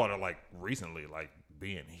I bought it like recently, like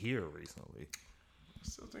being here recently. I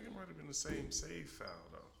still think it might have been the same save file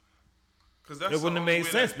though. It wouldn't have made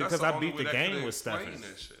sense because I beat the game with Stefan.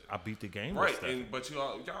 I beat the game with Stefan. Right, but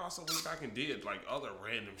y'all also went back and did like other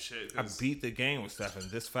random shit. I beat the game with Stefan.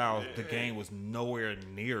 This file, the game was nowhere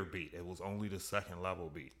near beat. It was only the second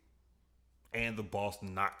level beat. And the boss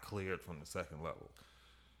not cleared from the second level.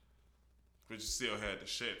 But you still had the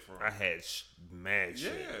shit from. I had mad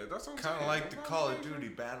shit. Yeah, that's what I'm Kind of saying. like the Call of Duty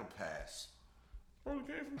Battle Pass. Oh, it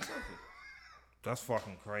came from Stefan. That's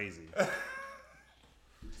fucking crazy.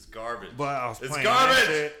 It's garbage. But I was playing garbage.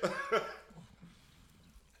 that shit.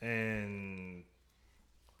 And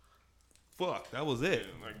fuck, that was it.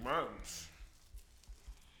 Yeah, like mine.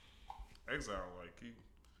 Exile, like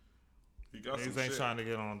he got Niggas some ain't shit. trying to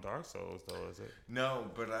get on Dark Souls though, is it? No,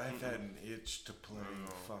 but I've had an itch to play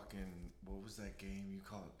fucking, what was that game you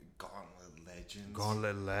call it? Gauntlet Legends.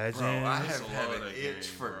 Gauntlet Legends. Bro, I have to had love an that itch game,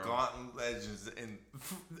 for bro. Gauntlet Legends, and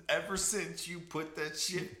ever since you put that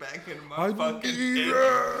shit back in my fucking head.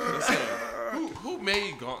 Listen, who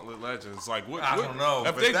made Gauntlet Legends? Like what? I don't know,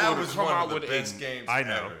 If but they that would've was come one out of the with best games I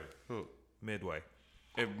know. ever. Who? Midway.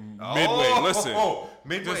 If Midway, listen.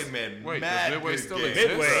 Midway, Just- man. wait, mad does Midway good still game, exist?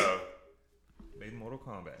 Midway. bro. Made Mortal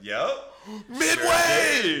Kombat. Yep.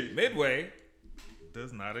 Midway. Midway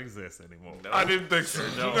does not exist anymore. I didn't think so.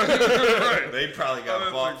 They probably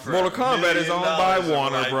got bought for Mortal $1 Kombat is million owned by and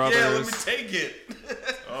Warner like, Brothers. Yeah, let me take it.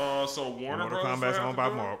 So Warner Mortal Brothers. Kombat's have owned to by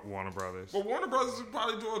do it? Warner Brothers. But Warner Brothers would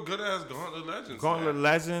probably do a good ass Gauntlet Legends. Gauntlet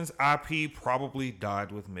Legends IP probably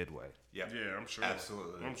died with Midway. Yep. Yeah, I'm sure.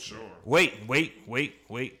 Absolutely. I'm sure.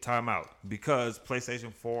 Wait, time out. Because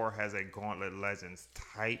PlayStation 4 has a Gauntlet Legends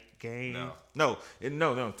type game. No,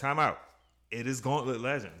 time out. It is Gauntlet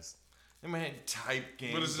Legends. I mean, type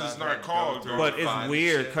games. But it's I've just had not to called go through But to it's find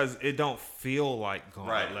weird shit. because it don't feel like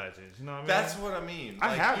Gauntlet Right. Legends. You know what I mean? That's what I mean.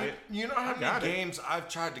 I have you, it. You know how got many it. games I've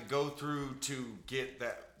tried to go through to get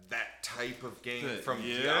that type of game from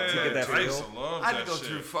Yeah, Diablo get that I 2? used to love I had that to go shit.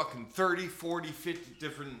 through fucking 30, 40, 50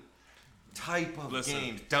 different type of Listen.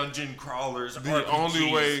 games. Dungeon crawlers, The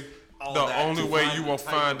only way, all the that only to way find you the will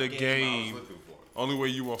type find of a I was game, looking for. only way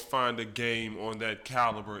you will find a game on that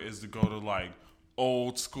caliber is to go to like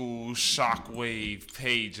old school Shockwave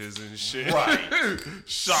pages and shit. Right.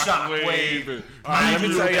 Shockwave. And All right, let me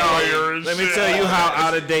tell Fire and let me shit. tell you how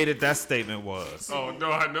out of dated that statement was. Oh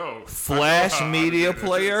no, I know. Flash I know how Media I did it.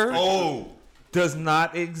 Player Oh, does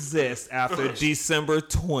not exist after December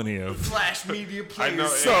 20th. Flash Media Player. know,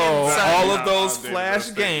 So Exactly all how of those outdated Flash that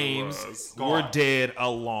statement games was. were Gone. dead a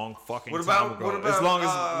long fucking What time about- ago. what about, as long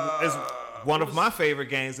as one of my favorite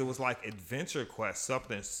games, it was like Adventure Quest,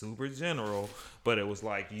 something super general, but it was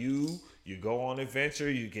like you go on adventure,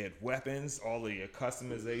 you get weapons, all of your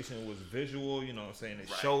customization was visual, you know what I'm saying? It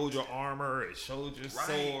showed your armor, it showed your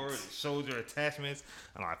sword, it showed your attachments,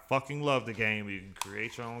 and I fucking love the game. You can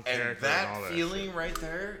create your own And character and all that that feeling shit. right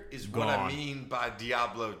there is what I Gone. mean by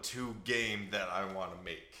Diablo 2 game that I want to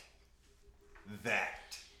make.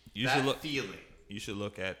 That. You that should look- feeling. You should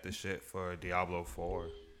look at the shit for Diablo 4.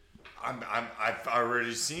 I've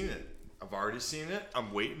already seen it. I've already seen it.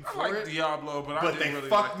 I'm waiting I for like it. Diablo, but I But didn't they really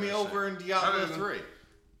fucked like me that over shit. in Diablo I didn't- 3.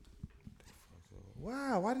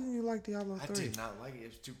 Wow, why didn't you like Diablo 3? I did not like it. It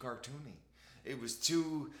was too cartoony. It was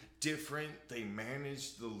too different. They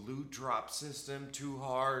managed the loot drop system too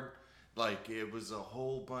hard. Like, it was a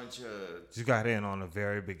whole bunch of... You got in on the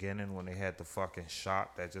very beginning when they had the fucking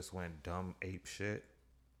shot that just went dumb ape shit.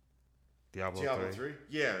 Diablo 3?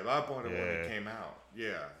 Yeah, I bought it when Yeah. it came out.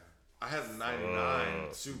 Yeah. I had a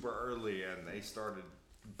 99 super early, and they started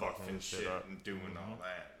buffing shit shit up. and doing all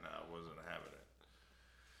that, and I wasn't having it.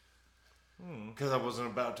 Because I wasn't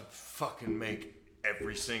about to fucking make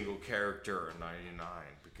every single character a 99,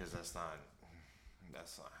 because that's not how that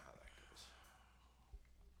goes.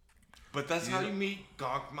 But that's how you meet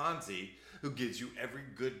Gonk Monzi, who gives you every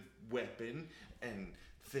good weapon and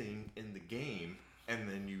thing in the game, and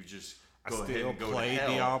then you just go ahead and go to hell. I still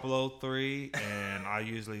play Diablo 3, and I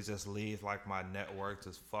usually just leave like my network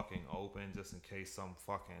just fucking open, just in case some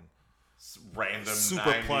fucking random Super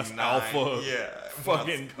 99, Plus Alpha,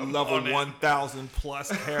 fucking level 1000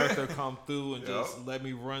 plus character come through and just let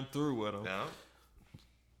me run through with him. Yeah.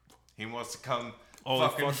 He wants to come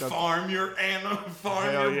fucking farm your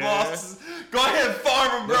bosses. Go ahead,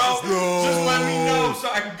 farm them, bro. Just let me know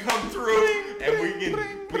so I can come through and we can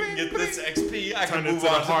get this XP. I can move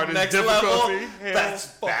on to the next level. That's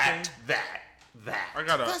that. I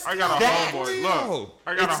got a homeboy. Look,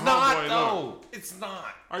 I got a homeboy. Look, it's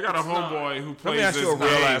not. I got a homeboy who plays. Let me ask you a real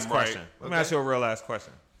ass right? question. Let me ask you a real ass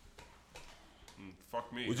question.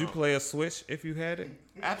 Fuck me. Would you play a Switch if you had it?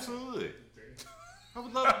 Absolutely. I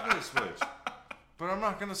would love to play a Switch. But I'm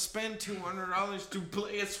not going to spend $200 to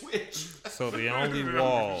play a Switch. So the only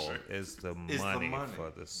wall is the money for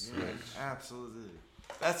the Switch. Yeah, absolutely.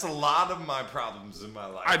 That's a lot of my problems in my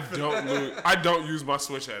life. I don't use my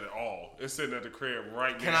Switch at all. It's sitting at the crib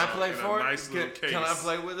right now. Can I play for it? Nice little case can I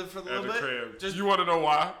play with it for a little bit? Crib. You want to know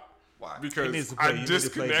why? Why? Because I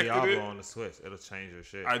disconnected Diablo it on the Switch. It'll change your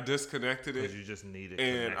shit. I disconnected it. Because you just need it.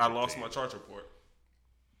 And I lost my charger port.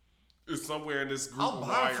 It's somewhere in this group I'll of buy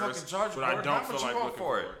wires, a fucking charger but I port. don't How feel much like you want looking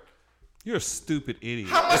for it? You're a stupid idiot.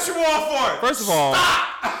 How much you want for it? First of all,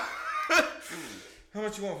 how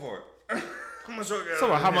much you want for it? How much I got?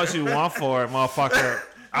 So how much you want for it, motherfucker?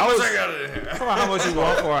 How much I got in here? How much you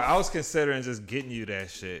want for it? I was considering just getting you that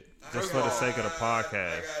shit just for the sake of the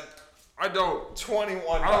podcast. I don't. $21.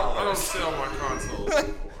 I don't sell my consoles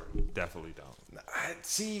anymore. Definitely don't.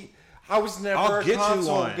 See, I was never a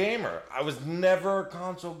console gamer. I was never a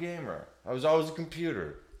console gamer. I was always a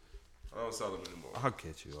computer. I don't sell them anymore. I'll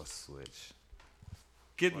get you a Switch.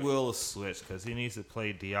 Get Will a Switch because he needs to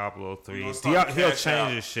play Diablo 3. He'll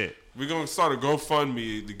change his shit. We're going to start a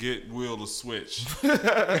GoFundMe to get Will a Switch. We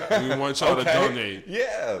want y'all to donate.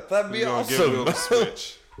 Yeah, that'd be awesome. We're going to get Will a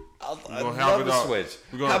Switch. I'd love a Switch.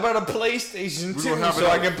 How about a PlayStation 2 so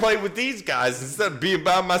I can play with these guys instead of being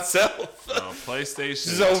by myself?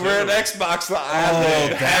 PlayStation Just over at Xbox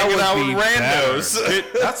Live hanging out with randos.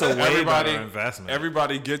 That's a way better investment.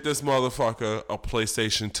 Everybody get this motherfucker a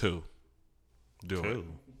PlayStation 2. Do it.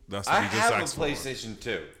 That's what I he just have a asked PlayStation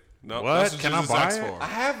 2. No, what? that's Can I buy it? I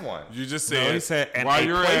have one. You just said, no, he said while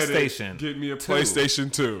you're PlayStation at it, get me a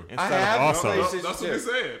PlayStation 2. I have a PlayStation 2. That's what he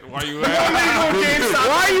said. While you at it,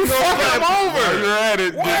 why are you fucking him over? While you're at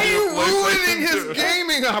it, why are you ruining PlayStation 2. his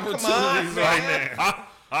gaming opportunities right now?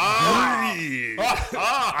 Greed.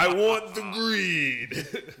 I want the greed.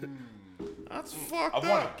 That's fucked up. I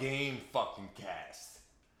want a game fucking cast.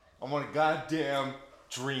 I want a goddamn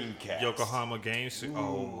Dreamcast. Yokohama Game Studio.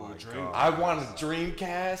 Oh my god. I want a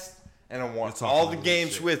Dreamcast, and I want all the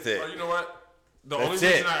games with it. Oh, you know what? The only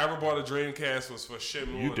reason I ever bought a Dreamcast was for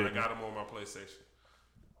Shenmue, and I got them on my PlayStation.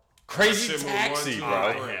 Crazy Taxi,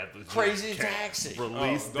 bro. Crazy Taxi.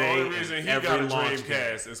 Release the only reason he got a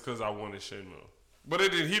Dreamcast is because I wanted Shenmue. But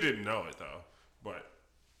he didn't know it though.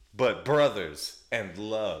 But brothers and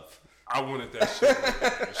love. I wanted that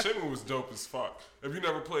Shenmue. Shenmue was dope as fuck. If you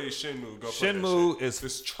never played Shenmue, go play Shenmue that is shit.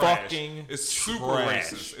 It's trash. fucking It's super trash.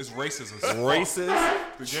 racist. It's racist as fuck.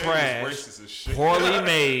 Racist, The game trash, is racist as shit. poorly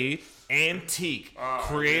made, antique.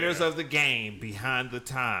 Creators of the game behind the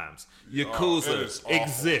times. Yakuza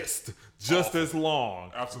exist just as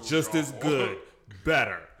long, just as good,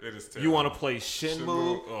 better. It is terrible. You want to play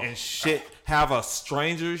Shenmue and shit, have a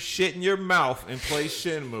stranger shit in your mouth and play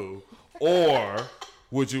Shenmue, or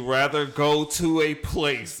would you rather go to a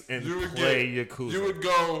place and play Yakuza? You would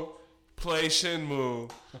go play Shenmue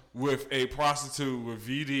with a prostitute with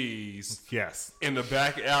VDs. Yes. In the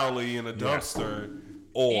back alley in a dumpster.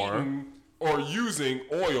 Or using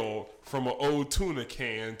oil from an old tuna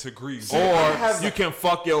can to grease. Or you can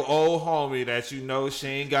fuck your old homie that you know she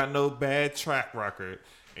ain't got no bad track record,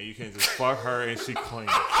 and you can just fuck her and she clean.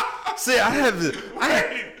 See, I have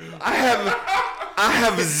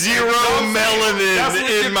zero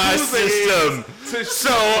melanin in my system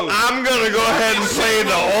So I'm gonna go ahead and play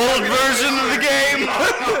the old version of the game.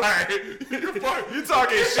 You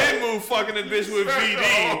talking Shenmue fucking a bitch with VD.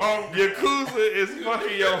 Yakuza is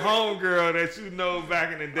fucking your homegirl that you know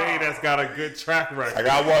back in the day that's got a good track record. I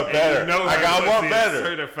got one better.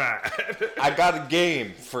 Certified. I got a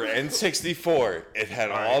game for N64. It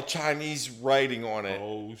had all Chinese writing on it.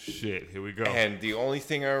 Oh shit, here we go. And the only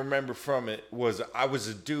thing I remember from it was I was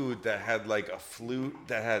a dude that had like a flute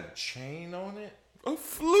that had a chain on it. A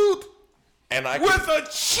flute and I with a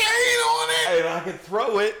chain on it? And I could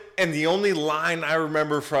throw it. And the only line I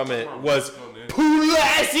remember from it was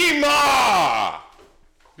Pulasima!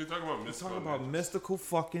 You're talking about mystical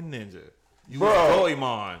fucking ninja. Bro,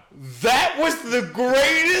 Goemon. That was the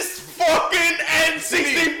greatest fucking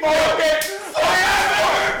N64 game I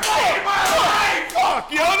ever played in my life!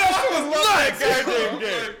 Fuck, yo, that shit was nuts! Goddamn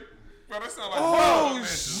game. Bro, that sound like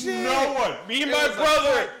shit. No one. Me and my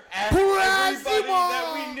brother, everybody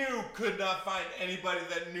that we knew could not find anybody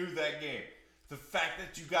that knew that game. The fact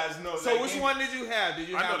that you guys know that So which game, one did you have? Did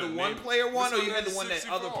you have the one-player one, or you had the one that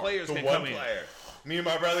other players the can one come in? player. Me and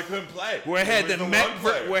my brother couldn't play. Where it had the mech,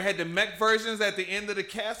 where where it had the mech versions at the end of the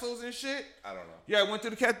castles and shit. I don't know. Yeah, I went to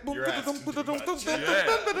the cat. You're asking too much.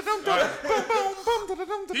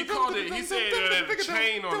 He called it. He said it had a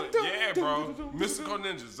chain on it. Yeah, bro. Mystical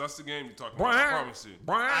Ninjas. That's the game you're talking about. I promise you.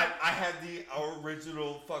 I had the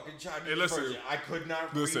original fucking Chinese version. I could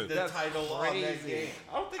not read the title on that game.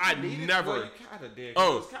 I don't think I you needed never. Well, you kind of did.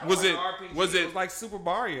 Oh, was it? Was it like Super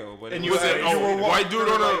Mario? But And it you was had- it? you were white dude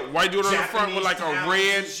on the white dude on the front with like a Japanese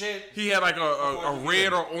red. towns and shit. He had like a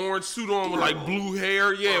red or orange suit on with like blue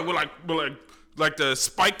hair. Yeah, with like the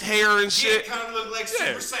spiked hair and Yeah, shit. it kind of looked like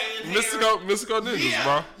Super Saiyan hair. Mystical Ninjas, Yeah.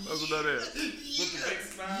 bro. That's what that is. With the big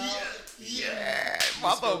smile. Yeah,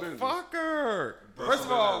 Motherfucker. First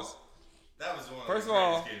of all, that was one of First the of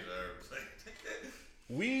all, greatest games I ever played.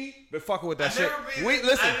 we been fucking with that I shit. never beat We it.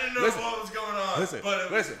 listen. I didn't know listen. what was going on, but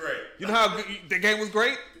it was great. You know how good, the game was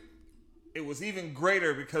great? It was even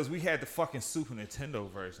greater because we had the fucking Super Nintendo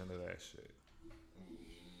version of that shit,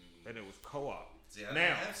 and it was co-op. See, I Now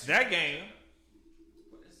didn't have Super that game.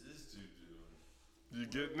 What is this dude doing? You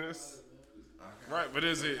getting this? Right, but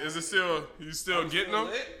is it still? You still getting them?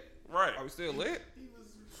 Right. Are we still lit?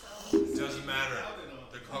 It doesn't matter.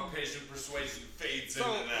 The Caucasian persuasion fades in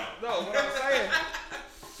and out. No, what I'm saying.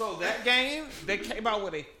 So that game, they came out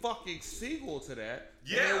with a fucking sequel to that.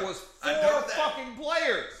 Yeah, and it was I know 4 that. fucking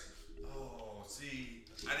players. Oh, see,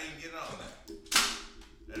 I didn't get on that.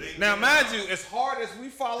 Now, mind you, as hard as we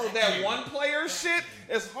followed that one-player shit,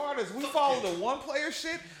 as hard as we followed the one-player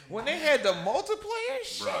shit, when they had the multiplayer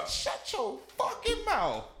shit, Bruh. shut your fucking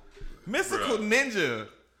mouth. Mystical Ninja,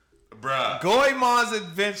 Bruh. Goemon's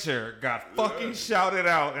Adventure got fucking shouted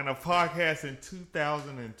out in a podcast in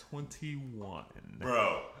 2021.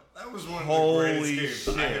 Bro, that was one of the Holy greatest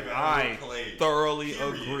games I shit, have I ever played. thoroughly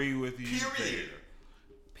Period. agree with you. Period.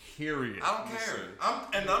 Period. I don't care.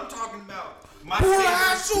 I'm talking about my favorite.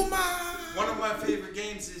 One of my favorite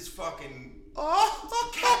games is fucking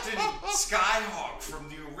Captain Skyhawk from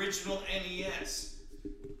the original NES,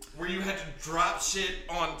 where you had to drop shit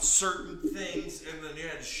on certain things and then you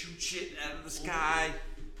had to shoot shit out of the sky.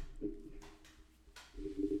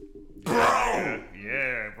 Bro,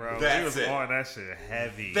 Yeah, bro. That's we was it. on that shit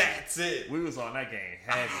heavy. that's it. We was on that game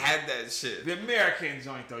I heavy. had that shit. The American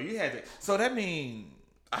joint though, you had to. So that mean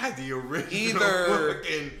I had the original Either-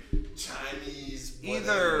 fucking Chinese whatever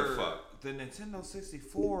either the fuck. the Nintendo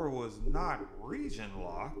 64 was not region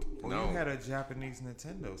locked, or No. you had a Japanese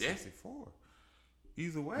Nintendo 64.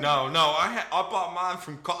 Either way. No, I bought mine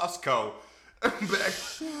from Costco back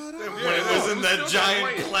when it was in that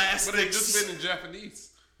giant plastic. But it just been in Japanese.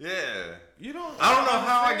 Yeah. You don't. I don't know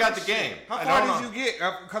how I got the game. How I far don't did know. you get?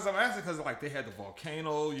 Because I'm asking because like they had the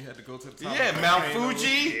volcano, you had to go to the top. Yeah, of the Mount volcano.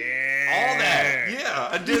 Fuji. Yeah. All that. Yeah,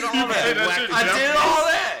 I did all that. that shit in I did Japanese? all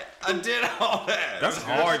that. I did all that. That's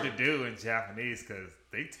hard to do in Japanese because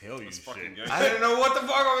they tell you fucking shit. gay. I didn't know what the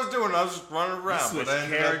fuck I was doing. I was just running around. Switch but then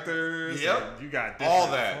characters. Yep. and You got All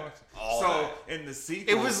different that. functions. All so that. in the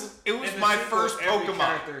sequel, It was in the my sequel, first every Pokemon.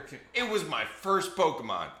 character can- It was my first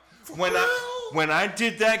Pokemon. When I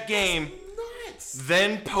did that game,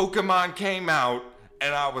 then Pokemon came out,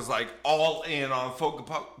 and I was like all in on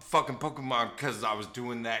fucking Pokemon because I was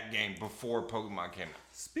doing that game before Pokemon came out.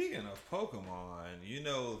 Speaking of Pokemon, you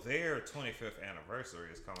know their 25th anniversary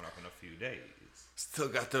is coming up in a few days. Still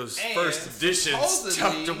got those And first editions supposedly-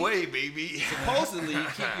 tucked away, baby. Supposedly,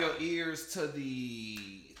 keep your ears to the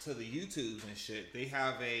YouTubes and shit. They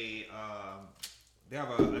have an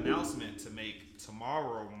announcement to make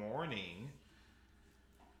tomorrow morning.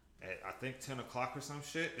 at I think 10 o'clock or some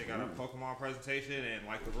shit. They got a Pokemon presentation, and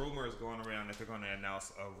like the rumor is going around that they're going to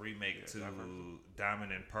announce a remake to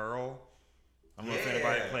Diamond and Pearl. I don't know if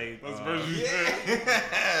anybody played. That's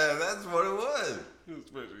what it was.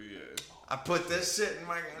 I put this shit in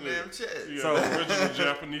my goddamn chest. Yeah, so the original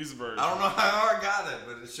Japanese version. I don't know how I got it,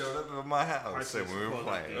 but it showed up at my house when we were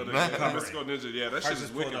playing. Mystical Ninja, yeah, that shit is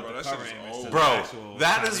wicked, bro. That shit is old. Bro,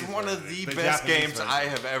 that is one of the best games I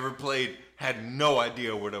have ever played. Had no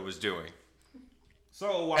idea what I was doing.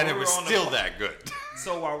 So and it was still that good.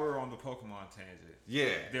 So while we're on the Pokemon tangent,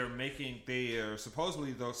 they're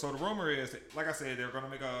supposedly though. So the rumor is, like I said, they're going to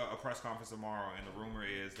make a press conference tomorrow, and the rumor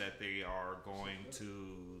is that they are going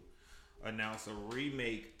to announce a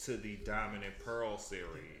remake to the Diamond and Pearl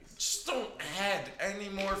series. Just don't add any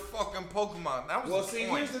more fucking Pokemon. That was the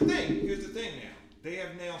point. Here's the thing. Here's the thing. Now they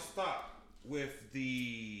have now stopped with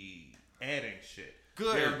the adding shit.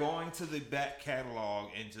 Good. They're going to the back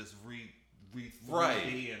catalog and just and you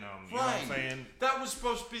know what I'm saying? That was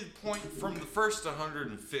supposed to be the point from the first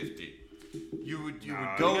 150. You would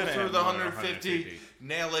go through the 150,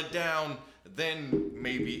 nail it down, then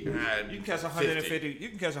maybe add. You can catch 150. You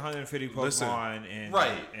can catch 150 Pokemon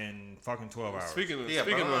in fucking 12 hours. Speaking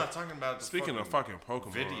of fucking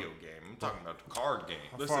Pokemon video game, I'm talking about the card game.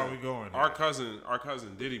 How far are we going? Our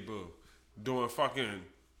cousin Diddy Boo doing fucking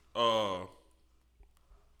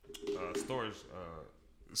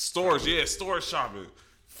storage shopping,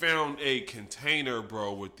 found a container,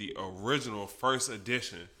 bro, with the original first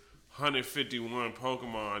edition 151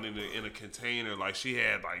 Pokemon in a container. Like, she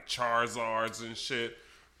had like Charizards and shit,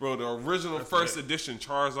 bro. The original first edition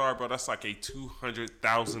Charizard, bro, that's like a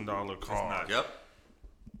 $200,000 card. Yep.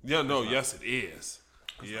 Yeah, no, yes it is.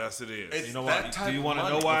 Yes, it is. It's, you know what? Do you want to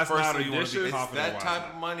know why it's not, or you want to be confident? It's that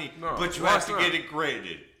type of money, but you have to get it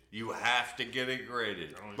graded. You have to get it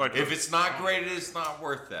graded. Like, if it's not graded, it's not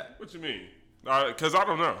worth that. What you mean? Because I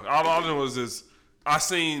don't know. All I know is I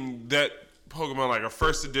seen that Pokemon, like a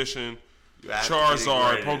first edition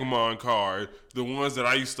Charizard Pokemon card, the ones that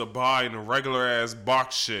I used to buy in the regular ass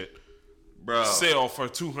box shit, bro, sell for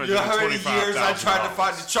 $225,000. You know how many years I tried to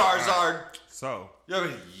find the Charizard? So, you know how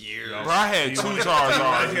many years? Bro, I had two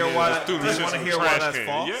Charizards. You want to hear why that's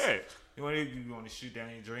false? Yeah. You want to shoot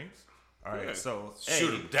down your dreams? All right, so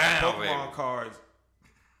shoot them down. Pokemon cards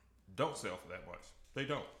don't sell for that much. They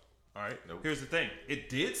don't. All right. Nope. Here's the thing: it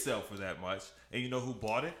did sell for that much, and you know who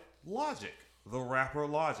bought it? Logic, the rapper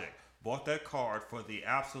Logic, bought that card for the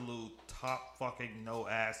absolute top fucking no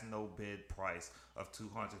ass no bid price of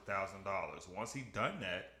 $200,000. Once he done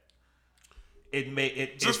that, it made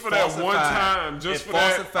it just for that one time. Just for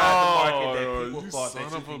that. The market that people thought son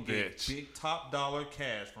that of you a could get bitch. big top dollar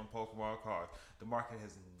cash from Pokemon cards. The market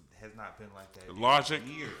has not been like that Logic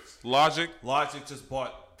in years. Logic just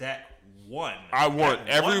bought that one. I want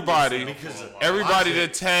everybody to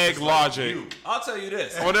tag Logic. I'll tell you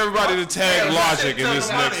this. I want everybody to tag Logic in this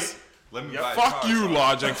next. Fuck you,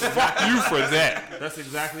 Logic. Fuck you for that. That's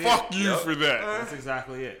exactly Fuck it. you for that. That's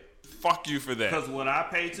exactly it. Fuck you for that. Because when I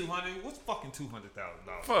paid $200,000, what's fucking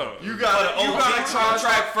 $200,000? Fuck. You got a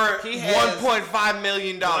contract for $1.5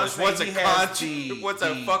 million. What's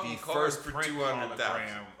a fucking card for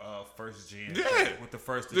 $200,000? First gen, yeah, with the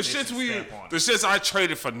first the shits I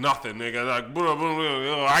traded for nothing, nigga. Like,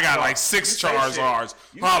 I got like 6 Charizards,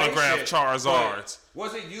 holograph Charizards.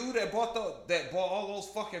 Was it you that bought all those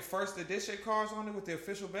fucking first edition cards on it with the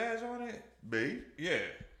official badge on it? Me? Yeah.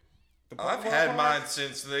 I've had mine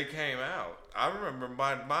since they came out. I remember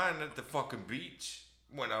mine at the fucking beach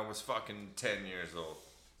when I was fucking 10 years old.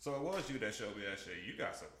 So it was you that showed me that shit. You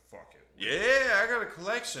got some fucking. Yeah, I got a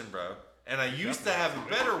collection, bro. And I used to have a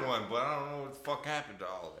better one, but I don't know what the fuck happened to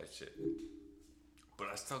all that shit. But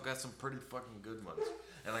I still got some pretty fucking good ones.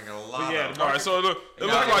 And I got a lot of them. All right, so it looked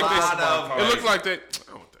like they.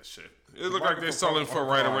 I want that shit. It looked like they're selling for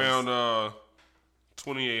right around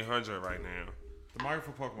 $2,800 right now. The market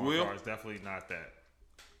for Pokemon cards definitely not that.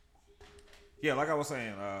 Yeah, like I was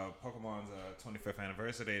saying, Pokemon's 25th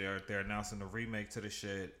anniversary. They're announcing the remake to the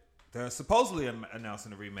shit. They're supposedly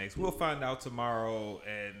announcing the remakes. We'll find out tomorrow,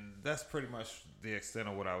 and that's pretty much the extent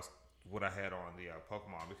of what I had on the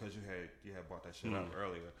Pokemon, because you had brought that shit up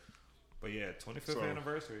earlier. But yeah, 25th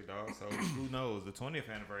anniversary, dog. So who knows? The 20th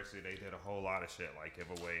anniversary, they did a whole lot of shit, like give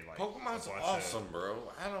away like Pokemon's awesome, bro.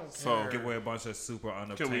 I don't care. Give away a bunch of super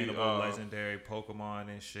unobtainable legendary Pokemon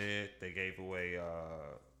and shit. They gave away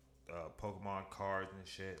Pokemon cards and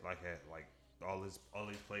shit, like at like all these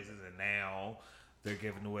places, and now they're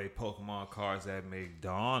giving away Pokemon cards at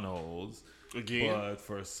McDonald's. Again? But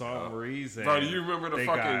for some reason... Bro, do you remember the they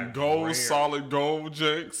fucking got rare. solid gold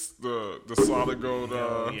jinx? The solid gold yeah.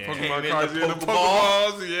 Pokemon Came cards? in Yeah, the the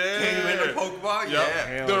Pokeball? Pokeballs? Yeah. Came in the Pokeball? Yep. Yeah.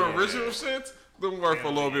 Hell The yeah. original shits, them worth a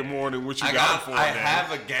little bit more than what you I got for I now.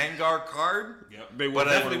 have a Gengar card. They But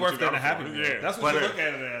Definitely what worth you than got a it Happy for. Meal. Yeah. That's what But you look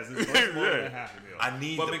at it as. It's worth more than a Happy Meal. I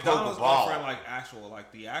need but the McDonald's Pokeball. offering like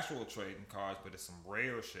actual trading cards, but it's some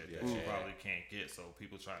rare shit that you Yeah. probably can't get. So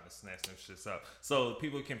people trying to snatch them shits up. So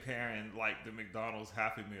people comparing like the McDonald's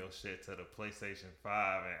Happy Meal shit to the PlayStation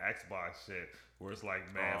 5 and Xbox shit, where it's like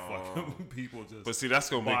fucking people just. But see, that's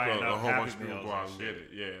gonna make buying a up whole Happy bunch of people Meals go out and and get shit. it.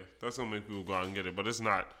 Yeah, that's gonna make people go out and get it. But it's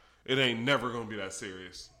not. It ain't never gonna be that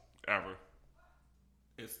serious ever.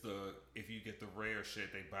 It's the if you get the rare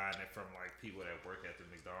shit, they buying it from like people that work at the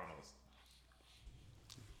McDonald's.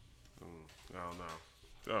 I don't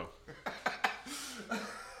know. Oh.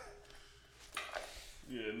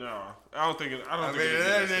 Yeah, no, I don't think it. I don't think it'll be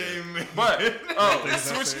that serious. But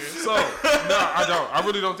switch. So no, I don't. I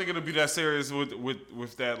really don't think it'll be that serious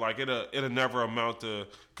with that. Like it'll never amount to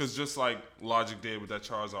because just like Logic did with that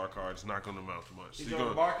Charizard card, it's not going to amount to much. He's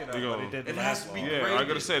gonna market up, but he did the It has to be Yeah, graded. I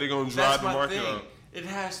gotta say they're gonna drive That's the my market thing. up. It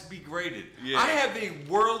has to be graded. Yeah. I have a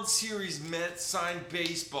World Series Mets signed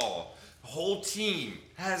baseball. The whole team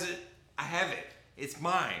has it. I have it. It's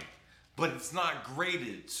mine, but it's not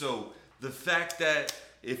graded. So the fact that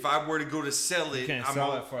if I were to go to sell it, You can't I'm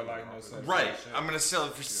sell on- it for like no such right. shit. I'm gonna sell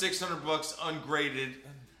it for $600 ungraded.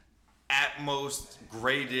 At most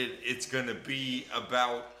graded, it's gonna be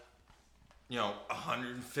about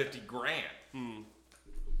 150 grand.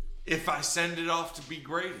 If I send it off to be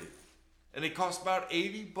graded, and it costs about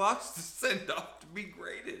 $80 to send off to be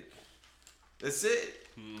graded. That's it.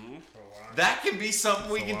 That can be something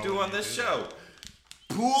we can do on this show.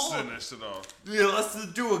 Pool. Send that shit off. Yeah, let's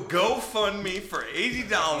do a GoFundMe for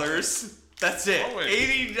 $80. That's it. Oh, wait.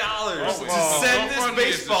 $80 Oh, to wait. send this GoFundMe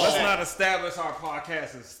is baseball. Let's not establish our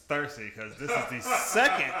podcast is thirsty because this is the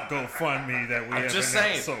second GoFundMe that we I'm have just been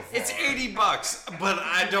saying, at so far. it's $80, but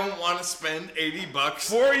I don't want to spend $80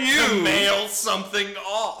 For you. to mail something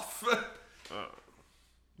off.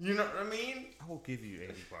 You know what I mean? I will give you $80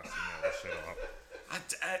 to mail this shit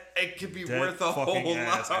off. It could be Dead worth a whole fucking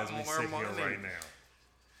ass lot as we more sit money. here right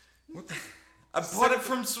now. I bought it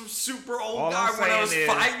from some super old All guy I'm when I was saying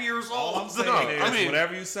is- 5 years old. All I'm saying No, is, I mean-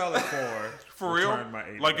 whatever you sell it for real. return my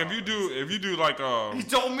 $80. Like if you do like He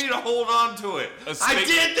told me to hold on to it. I steak-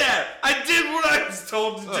 did that. I did what I was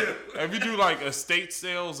told to do. if you do like estate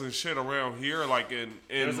sales and shit around here, like in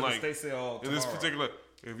there's an like estate sale in this tomorrow. particular.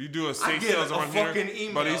 If you do I estate get sales a around fucking here,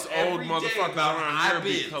 email but these old every day motherfuckers about around high here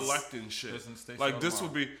be bids. collecting shit. There's an estate Like sale this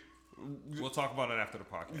tomorrow. would be. We'll talk about it after the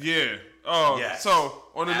podcast. Yeah. Yes. So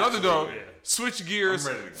on another note, Absolutely. switch gears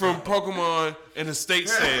I'm ready to from Pokemon and estate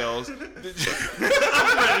sales. I'm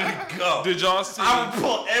ready to go. Did y'all see? I would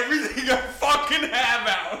pull everything I fucking have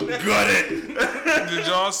out. Got it. Did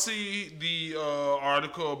y'all see the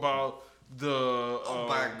article about the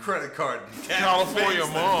Buy a credit card. California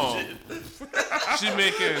Face mom? that shit. She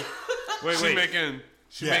making. Wait. making.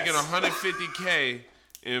 She making Yes. $150K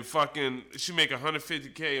and fucking. She make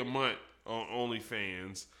 $150K a month on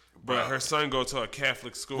OnlyFans. But her son go to a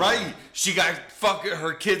Catholic school. Right. She got fucking.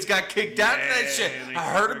 Her kids got kicked out of that shit. and they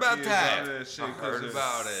I heard kicked her about kids that. out of that shit I heard 'cause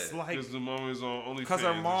about It's it. like Because the mom is on OnlyFans. because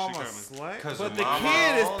her and mom she a kinda- slut, 'Cause but her the mama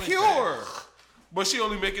kid is only pure. But she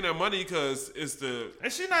only making that money because it's the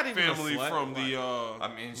And she not even family a slut. from the. I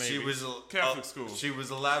mean, she maybe. was Catholic school. She was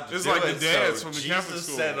allowed to It's do like it. the dads so from the Jesus Catholic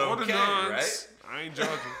school. said Or the okay, nuns. right? I ain't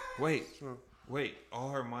judging. Wait. All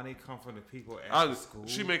her money come from the people at I, the school.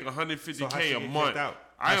 she make So how'd $150K she a get month. kicked out?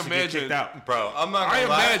 I How'd she get imagine. kicked out? Bro, I'm not I gonna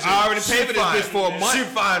lie. imagine- I already She paid for this fine. bitch for a month. She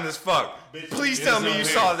fine as fuck. Please tell me you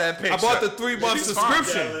saw that picture. I bought the 3-month She's fine.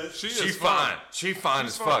 subscription. She She is fine. She fine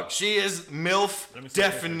as fine. fuck. She is MILF Let me see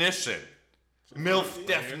that definition. MILF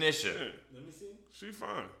definition. Let me see. She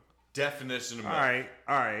fine. Definition of All MILF.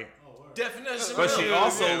 right. Definition But of she MILF.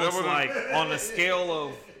 also Yeah, that looks would've- like on the scale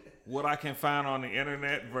of what I can find on the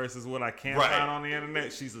internet versus what I can't Right. find on the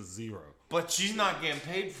internet, she's a 0. But she's not getting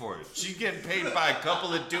paid for it. She's getting paid by a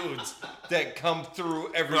couple of dudes that come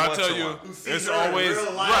through every But I once tell in a you, while. it's her in always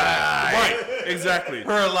real life. right. Exactly.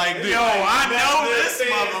 Her like, yo, I know this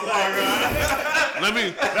motherfucker. Let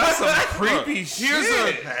me. That's some creepy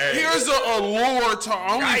shit. Here's the allure to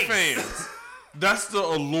OnlyFans. That's the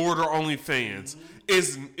allure to OnlyFans.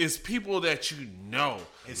 Is people that you know.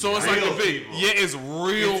 So it's like real a big, people. yeah, it's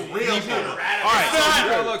real Real people. people. All right,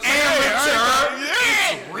 It's not amateur.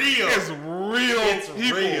 It's real. it's real It's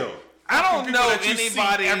people. real. I don't People know that you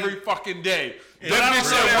anybody see every fucking day. I That don't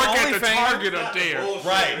bitch know that work their at the OnlyFans. Target up there.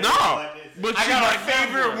 Right. No, But I she got might a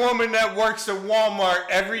favorite woman that works at Walmart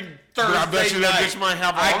every Thursday I bet you night. that bitch might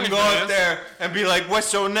have I can go OnlyFans. up there and be like,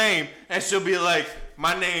 "What's your name?" And she'll be like,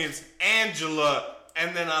 "My name's Angela."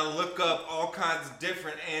 And then I look up all kinds of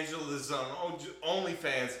different Angelas on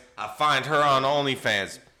OnlyFans. I find her on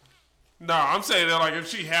OnlyFans. No, I'm saying that like if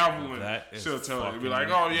she have one, That is she'll tell you. Be fucking like,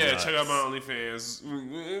 oh yeah, nuts. check out my OnlyFans.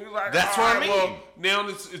 Like, That's all what I right, mean. Well, now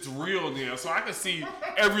it's real now, so I can see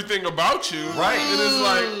everything about you. Right. And it's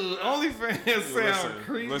like OnlyFans sound listen,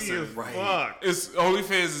 creepy listen. as Right. fuck. it's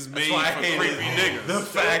OnlyFans is made why I for hate creepy it. niggas. The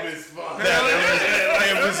fact that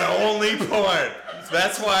it was only porn.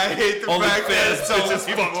 That's why I hate the fact that it's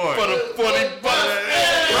only porn. For the funny butt.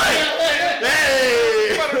 Right.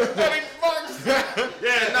 Hey.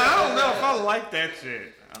 Yeah, no, I don't know if I like that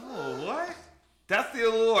shit. Oh, what? That's the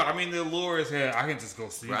allure. I mean, the allure is here. I can just go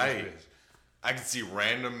see Right. this bitch. I can see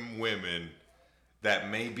random women that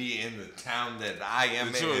may be in the town that I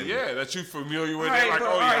am That you- in. yeah, that you familiar with. Right, it. Like, but,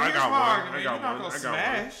 oh yeah, all right, I here's got my one. argument. I You're got not one. gonna I got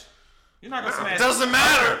smash. one. You're not gonna smash. Doesn't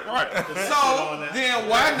matter. Right. So then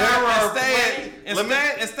why There are not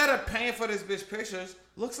plenty- instead of paying for this bitch pictures,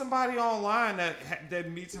 look somebody online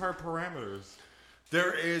that meets her parameters.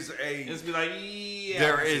 There is a. Just be like, yeah.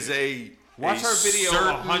 There is a. Watch a her video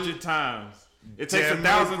certain 100 times. It takes 1,000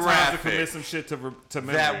 times to demographic commit some shit to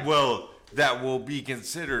memory. that will be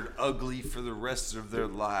considered ugly for the rest of their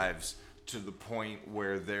lives, to the point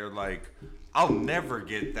where they're like, I'll never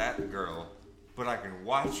get that girl, but I can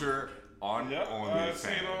watch her on I've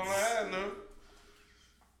seen all OnlyFans. that. No.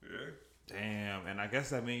 Yeah. Damn, and I guess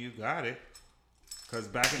that means you got it. Cause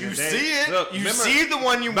back in You the day, see it? look, You remember see the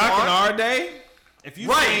one you back want? in our day. If you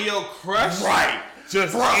Right. seen your crush, Right.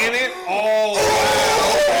 just Bro. in it all,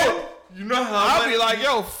 You know how I'll many, be like,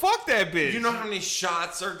 yo, fuck that bitch. you know how many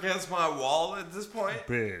shots are against my wall at this point?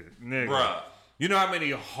 big nigga. Bruh. You know how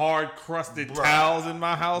many hard crusted Bruh. towels in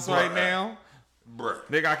my house right Bruh. now? Bruh.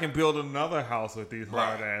 Nigga, I can build another house with these Bruh.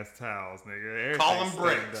 hard ass towels, nigga. Call them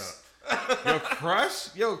Everything's stained bricks.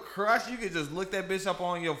 up. Your crush, you can just look that bitch up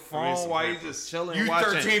on your phone some while you paper. just chilling You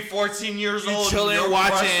watching. 13, 14 years You old. chilling your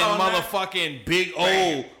watching crush on that? motherfucking Big O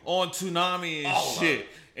Bam. on Toonami and All of shit.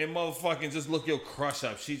 And motherfucking just look your crush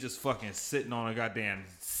up. She just fucking sitting on a goddamn Your,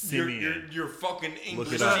 simian. your fucking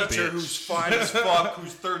English it up, teacher bitch. who's fine as fuck,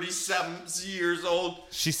 who's 37 years old.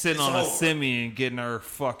 She's sitting It's on a over. simian getting her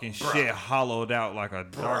fucking Bruh. shit hollowed out like a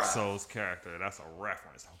Dark Bruh. Souls character. That's a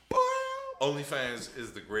reference. OnlyFans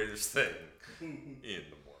is the greatest thing in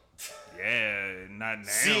the world. Yeah, not now,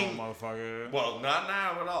 Seeing- motherfucker. Well, not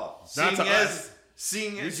now at all. Not to us.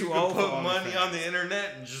 Seeing We as too you old can for put money OnlyFans. on the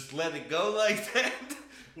internet and just let it go like that.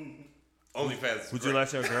 OnlyFans is Would you great.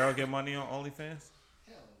 let your girl get money on OnlyFans?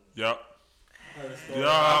 Yep. I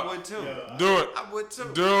Yeah. would too. Do it. I would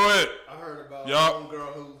too. Do it. I heard about Yup. one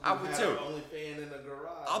girl who I would had too. her OnlyFans in the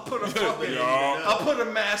garage. I'll put a fucking, Yeah. I'll put a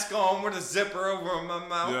mask on with a zipper over my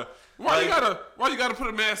mouth. Yeah. Why you gotta put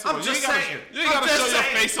a mask on? I'm just saying. You ain't gotta show your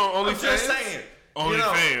face on OnlyFans. I'm just saying.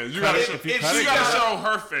 OnlyFans. You gotta if- show. if You she gotta got- show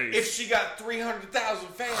her face. If she got 300,000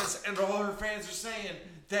 fans and all her fans are saying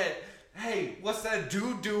that, hey, what's that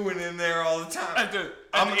dude doing in there all the time? At the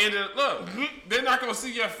end of look, they're not gonna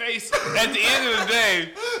see your face. At the end of the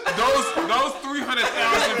day, those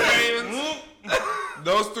 300,000 fans,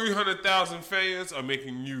 those 300,000 fans are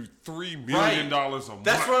making you $3 million a month.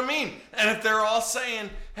 That's what I mean. And if they're all saying,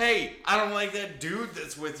 hey, I don't like that dude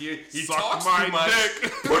that's with you, he Suck talks my too much,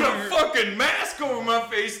 dick. put a fucking mask over my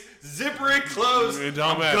face, zipper it closed, It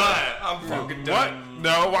don't I'm matter. done. I'm fucking What? done.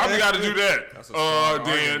 No, why we gotta do that? That's a strong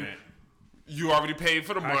Dan, argument. you already paid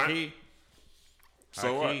for the month. High-key.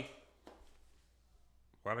 So what? High-key.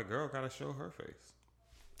 Why the girl gotta show her face?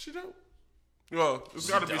 She don't. Well, it's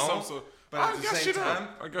got to be don't? some sort. But I at the guess same she don't. time-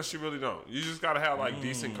 I guess she really don't. You just got to have like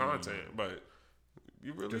decent content, but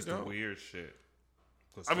you really Just the don't. weird shit.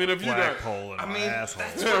 I mean, if you got- flagpole in I my mean, asshole.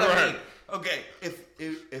 that's what I Right. mean. Okay,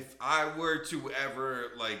 if I were to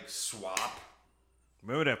ever like swap,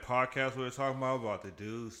 Remember that podcast we were talking about the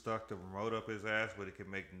dude stuck the remote up his ass, but he can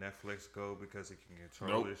make Netflix go because he can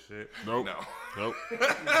control Nope. this shit? Nope. no. Nope.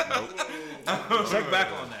 Check back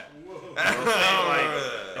on that.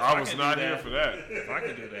 I was can not do here that- for that. If I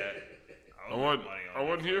could do that, I wasn't. I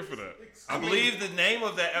wasn't here for that. I believe the name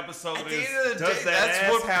of that episode At the is end of the "Does day, That that's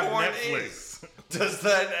Ass what Have porn Netflix?" is. Does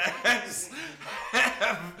that ass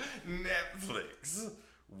have Netflix?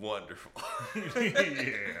 Wonderful.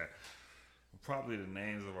 Yeah. Probably the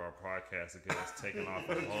names of our podcast that get us taken off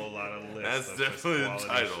a whole lot of lists. That's of just definitely the quality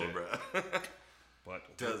title, shit. bro.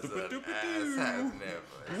 But Does that ass have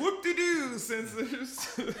Netflix? whoop de doo,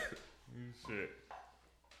 censors. Shit.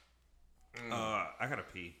 I gotta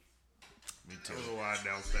pee. Me I don't know why I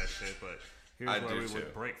announced that shit, but Here's I where do we too.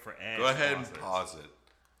 would break for ads. Go ahead and sponsors. pause it.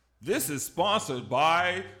 This is sponsored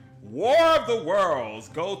by War of the Worlds.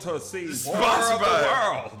 Go to see War Sponsored of the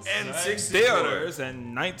by Worlds. N64. Theaters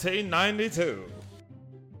in 1992.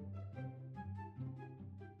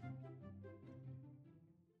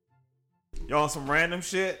 Y'all some random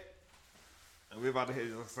shit? And we're about to hit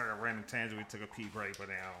just like a random tangent. We took a pee break, but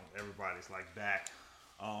now everybody's like back.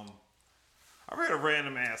 I read a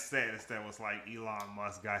random ass status that was like Elon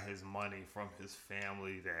Musk got his money from his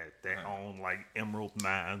family that own like emerald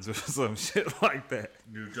mines or some shit like that.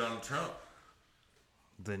 New Donald Trump.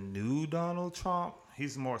 The new Donald Trump,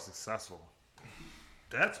 he's more successful.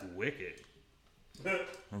 That's wicked.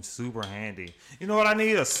 And super handy. You know what? I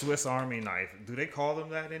need a Swiss Army knife. Do they call them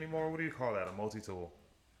that anymore? What do you call that? A multi-tool?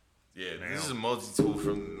 Yeah, this is a multi-tool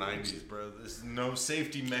from the 90s, bro. There's no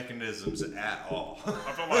safety mechanisms at all. I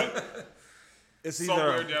feel like It's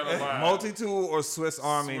somewhere either down the line, multi-tool or Swiss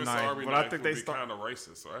Army Swiss knife. Army but knife I think would they be start. kind of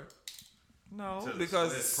racist, right? No, To the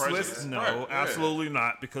because Swiss Swiss. prejudice. No, Right, yeah. absolutely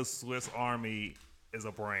not. Because Swiss Army is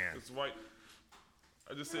a brand. It's white.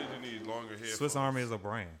 I just said you need longer hair. Swiss Army is a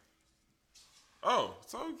brand. Oh,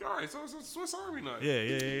 so all right, so it's a Swiss Army knife.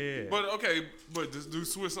 Yeah. But okay, but do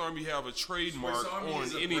Swiss Army have a trademark Army on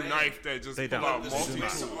is a any brand. knife that just They pull don't. out They multi do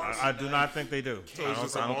not. tools? I do not think they do. So it's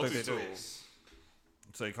just a I don't think they do. multi-tool.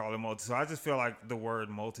 So you call it multi. So I just feel like the word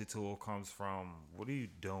multi-tool comes from what are you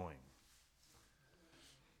doing?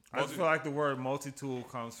 I just feel like the word multi-tool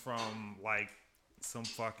comes from like some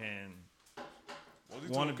fucking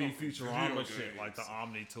Multi-tool wannabe come from Futurama video shit, games. like the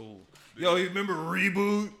Omni tool. Yo, you remember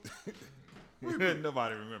Reboot?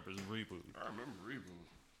 Nobody remembers Reboot. I remember Reboot.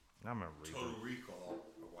 I remember Reboot. Total Recall.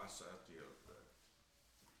 I watched that the other day.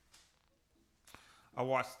 I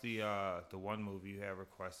watched the one movie you had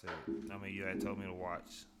requested. I mean, you had told me to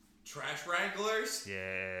watch. Trash Wranglers? Yeah,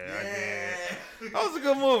 I did. That was a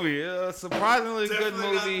good movie. Surprisingly good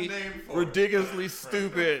Definitely not the movie. name for it. Ridiculously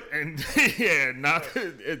stupid, and yeah, not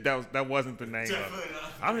that wasn't the name of Definitely it.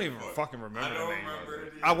 not the I don't name even for it. fucking remember I the don't name remember of it.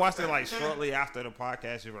 it I either. watched it like shortly after the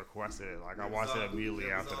podcast you requested it. Like I watched it immediately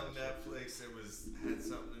it after. was on that. Netflix. It had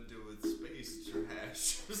something to do with space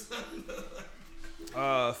trash or something. As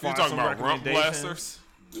far You as talking some about rump recommendations- blasters?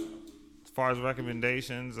 As far as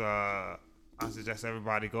recommendations, I suggest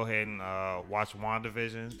everybody go ahead and watch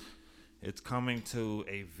WandaVision. It's coming to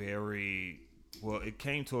a it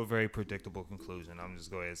came to a very predictable conclusion. I'm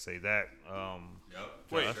just going to say that. Yep.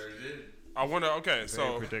 Wait. Sure did. I wonder. Okay, Very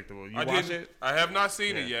so predictable. You I watch didn't. it? I have not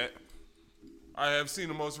seen Yeah. it yet. I have seen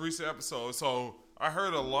the most recent episode, so I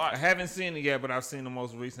heard a lot. I haven't seen it yet, but I've seen the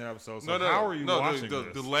most recent episode. So no, how are you watching the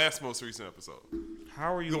this? the last most recent episode.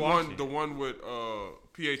 How are you The watching? one with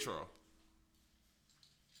Pietro.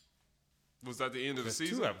 Was that the end of the There's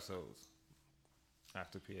season? 2 episodes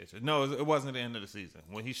after PH. No, it wasn't the end of the season.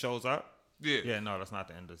 When he shows up? Yeah. Yeah, no, that's not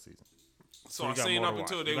the end of the season. So you I got seen more up to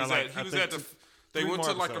until watch. they You was got, at like, he I was think at the. They 3 went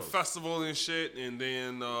more to like a episodes. festival and shit, and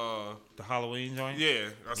then The Halloween joint? yeah,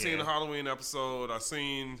 I seen Yeah. the Halloween episode. I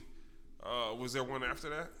seen. Was there one after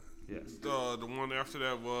that? Yes. The one after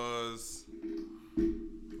that was.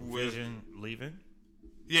 With, Vision leaving?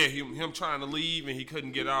 yeah, him trying to leave and he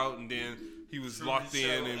couldn't get out, and then he was locked in.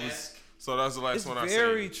 And it was so that was the last It's one I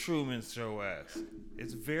very seen. Truman Show-esque.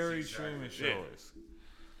 It's very Truman Yeah. Show-esque.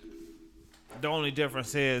 The only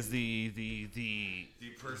difference is the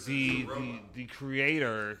person is a robot. the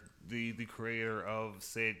creator of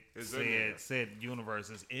said Is in there. said universe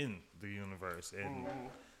is in the universe and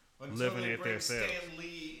Until living they it bring themselves. Stan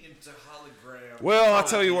Lee into hologram. Well, I'll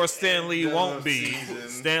tell you where Stan Lee End won't of be. season.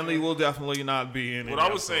 Stan Lee will definitely not be in What an I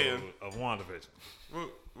was episode saying- of WandaVision.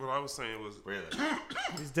 What I was saying was Really?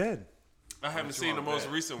 He's dead. I haven't seen the wanna most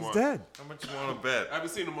bet? recent He's one. dead. How much you want to bet? I haven't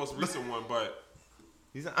seen the most recent one, but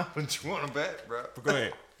How much you want to bet, bro? Go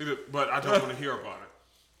ahead. but I don't want to hear about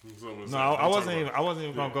it. So I'm gonna say- No, I'm I talking wasn't about- even. I wasn't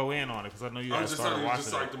even gonna go in on it because I know you I guys was just started telling you, watching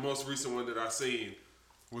just it. like the most recent one that I seen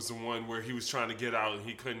was the one where he was trying to get out and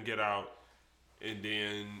he couldn't get out, and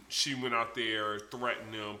then she went out there,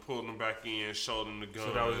 threatened him, pulled him back in, showed him the guns.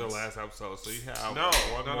 So that was your last episode. So you have No,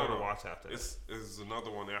 one no, more no, to no. watch after that. It's another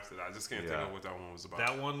one after that. I just can't think Yeah. of what that one was about.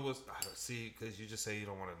 That one was. I don't see because you just say you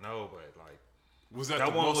don't want to know, but like was that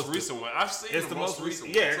that the one most was the- recent one? I've seen it's the most recent.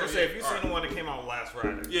 Yeah, one. I say if you seen the one that came out last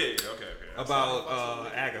Friday Yeah, okay.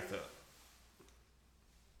 about Agatha,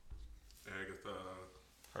 Agatha.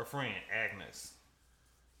 her friend Agnes.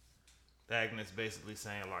 Agnes basically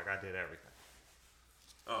saying like I did everything.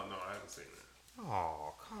 Oh no, I haven't seen it.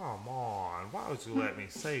 Oh come on! Why would you let me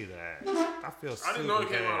say that? I feel. I didn't know it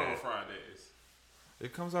super came out on bad. Fridays.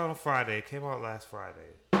 It comes out on Friday. It came out last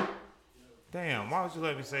Friday. Damn! Why would you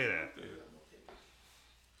let me say that?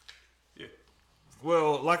 Yeah.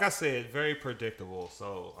 Well, like I said, very predictable.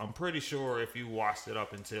 So I'm pretty sure if you watched it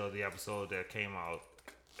up until the episode that came out,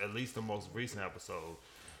 at least the most recent episode,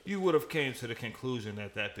 you would have came to the conclusion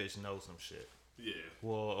that bitch knows some shit. Yeah.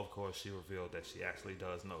 Well, of course, she revealed that she actually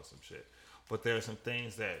does know some shit. But there are some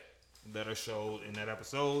things that are showed in that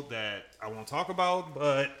episode that I won't talk about,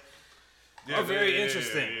 but are very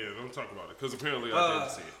interesting. Yeah, don't talk about it because apparently I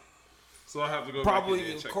didn't see it. So I have to go probably back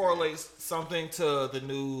in and check correlates something to the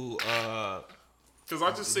new. Because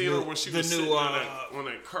I just seen her when she was sitting on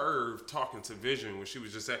that curve talking to Vision when she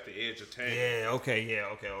was just at the edge of town. Yeah. Okay.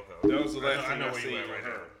 That was the last thing I know I where seen you at with right her.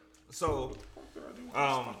 there. So,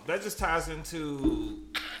 that just ties into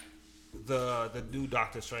the new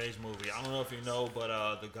Doctor Strange movie. I don't know if you know,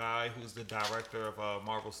 but the guy who's the director of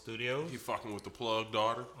Marvel Studios, He fucking with the plug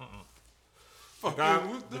daughter. the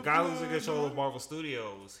guy who's in control of Marvel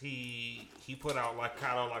Studios, he put out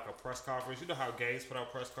kind of like a press conference. You know how games put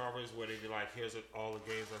out press conferences where they be like, "Here's all the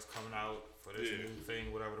games that's coming out for this new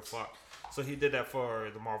thing, whatever the fuck." So he did that for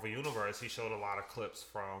the Marvel Universe. He showed a lot of clips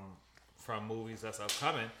from movies that's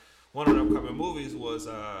upcoming. One of the upcoming movies was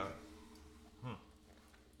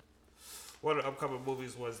one of the upcoming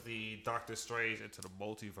movies was the Doctor Strange into the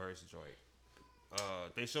Multiverse joint.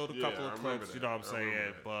 They showed a couple of clips, you know what I'm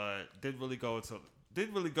saying, but didn't really go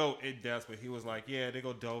in depth. But he was like, "Yeah, they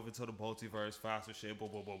go delve into the multiverse, faster shit, boom,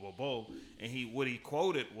 boom, boom, boom, boom." And what he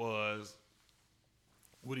quoted was,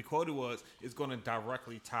 "It's going to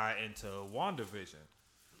directly tie into WandaVision."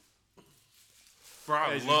 Bro,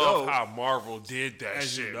 I love how Marvel did that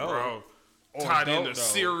shit, bro. Tied in the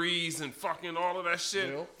series and fucking all of that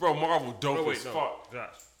shit. Yeah. Bro, Marvel dope as fuck. Josh.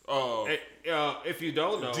 If you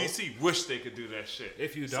don't know, DC wish they could do that shit.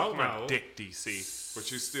 If you Suck don't my know, dick, DC,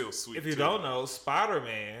 but you're still sweet. If you don't know,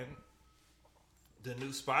 Spider-Man, the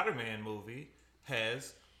new Spider-Man movie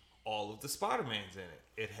has all of the Spider-Mans in it.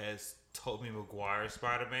 It has Tobey Maguire's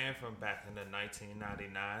Spider-Man from back in the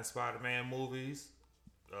 1999 Spider-Man movies,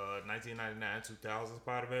 1999 2000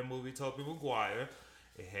 Spider-Man movie, Tobey Maguire.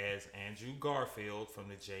 It has Andrew Garfield from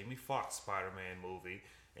the Jamie Foxx Spider-Man movie.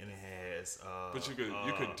 And it has. But you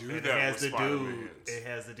could do that with Spider-Man. It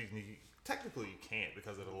has the dude. Technically, you can't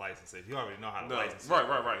because of the licenses. You already know how to license. Right.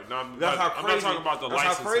 No, that's how crazy. I'm not talking about the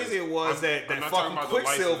licenses. That's how crazy it was that fucking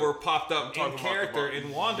Quicksilver popped up in character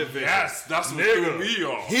in WandaVision. Yes, that's what threw me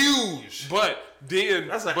off. Huge. But then,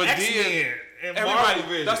 that's an X-Men.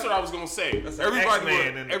 Everybody, that's what I was gonna say.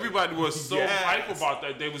 Everybody was so hype about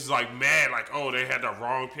that. They was like mad, like, oh, they had the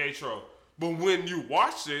wrong Pietro. But when you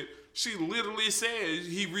watched it, she literally said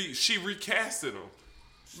she recasted him.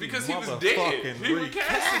 Because he was dead. He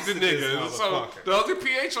recasted the nigga. So the other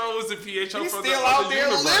Pietro was the Pietro He's from still the out other there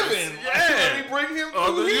universe. living. Yeah. Let me bring him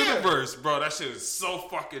other here. universe, bro. That shit is so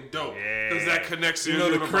fucking dope. Because that connection the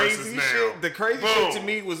universes crazy now. shit. The crazy shit to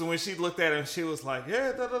me was when she looked at him. She was like,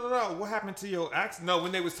 "Yeah, what happened to your accent?" No,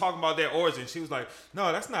 when they was talking about their origin, she was like,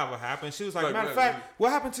 "No, that's not what happened." She was like, "Matter of fact, what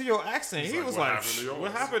happened to your accent?" He was like,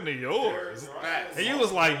 "What happened to yours?" And he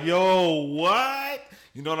was like, "Yo, what?"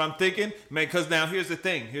 You know what I'm thinking, man? Because now here's the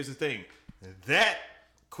thing. That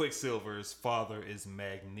Quicksilver's father is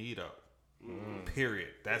Magneto. Period.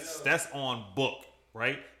 That's on book,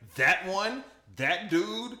 right? That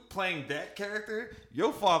dude playing that character,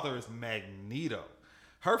 your father is Magneto.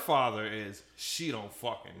 Her father is she don't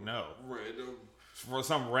fucking know. Random. For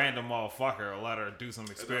some random motherfucker, let her do some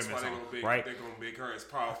experiments on, right? They're gonna make her as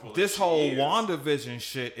powerful. This whole WandaVision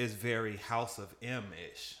shit is very House of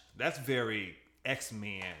M-ish. That's very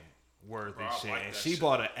X-Men worthy shit. Like and she shit.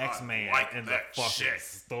 bought an X-Man in the fucking shit.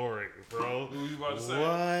 story, bro. Who you about to say?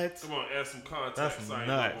 What? Come on, add some context. That's I ain't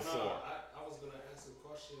nuts. know before. I was gonna ask a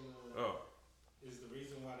question. Is the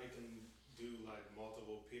reason why they can do like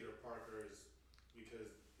multiple Peter Parkers because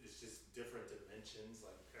it's just different dimensions?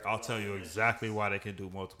 Like I'll tell you exactly why they can do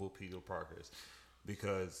multiple Peter Parkers.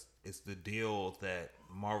 Because it's the deal that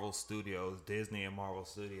Disney and Marvel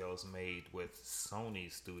Studios made with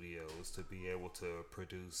Sony Studios to be able to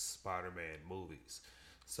produce Spider-Man movies.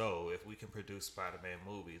 So if we can produce Spider-Man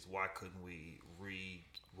movies, why couldn't we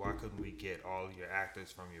get all your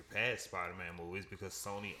actors from your past Spider-Man movies? Because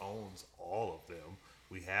Sony owns all of them.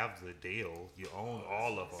 We have the deal. You own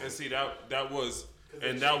all of them. And see that was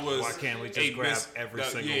why can't we just grab every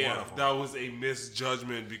single one of them? That was a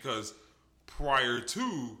misjudgment because prior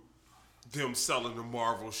to them selling the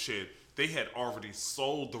Marvel shit, they had already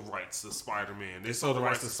sold the rights to Spider-Man. They sold the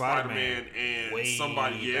rights to Spider-Man and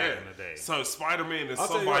somebody, back in the day. So Spider-Man and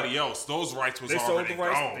somebody else. Those rights was already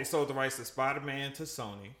gone. They sold the rights to Spider-Man to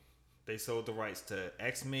Sony. They sold the rights to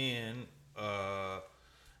X-Men,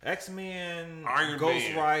 Ghost Man.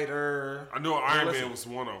 Rider. I know Iron Man was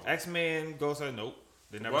one of them. X-Men, Ghost Rider. Nope,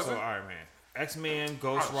 they never sold Iron Man. X-Men,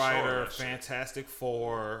 Ghost I'm sure Rider, that shit. Fantastic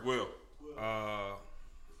Four. Will.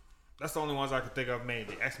 That's the only ones I could think of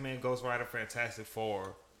mainly. X-Men, Ghost Rider, Fantastic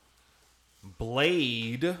Four.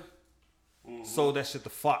 Blade sold that shit to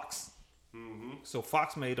Fox. So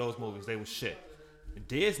Fox made those movies. They was shit.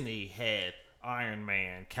 Disney had Iron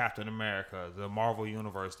Man, Captain America, the Marvel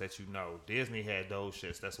Universe that you know. Disney had those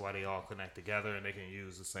shits. That's why they all connect together and they can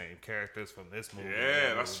use the same characters from this movie.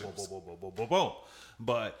 Yeah, that's boom, boom, boom, boom, boom, boom.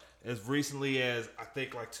 But as recently as I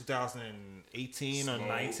think like 2018 or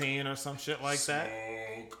 19 or some shit like that.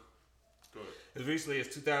 Good. As recently as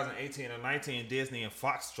 2018 or 19, Disney and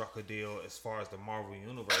Fox struck a deal as far as the Marvel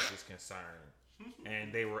Universe is concerned.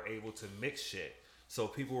 And they were able to mix shit. So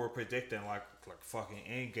people were predicting like fucking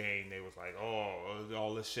Endgame. They was like, oh,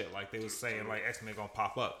 all this shit. Like they was saying like X-Men gonna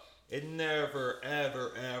pop up. It never,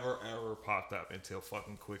 ever, ever, ever popped up until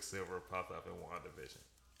fucking Quicksilver popped up in WandaVision.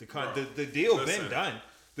 The deal been done.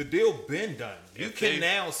 The deal been done. You can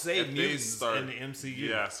now say mutants in the MCU.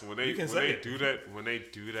 Yes, when they do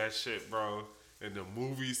that shit, bro, in the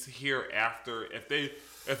movies hereafter, if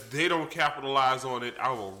they don't capitalize on it,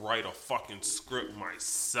 I will write a fucking script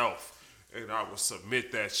myself. And I will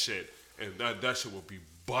submit that shit, and that shit will be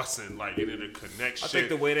busting like and it'll connect shit. I think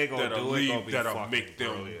the way they gonna do it gonna be that'll make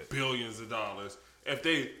them brilliant. billions of dollars. If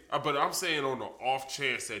they, but I'm saying on the off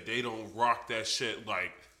chance that they don't rock that shit,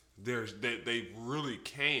 like they really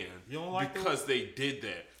can. You don't like because they did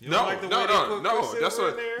that. No, That's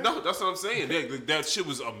what I'm saying. That shit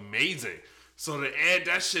was amazing. So to add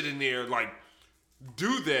that shit in there, like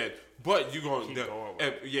do that, but you gonna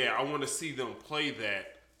I want to see them play that.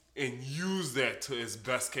 And use that to its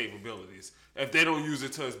best capabilities. If they don't use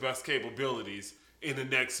it to its best capabilities in the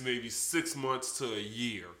next maybe 6 months to a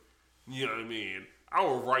year, you know what I mean? I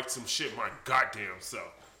will write some shit my goddamn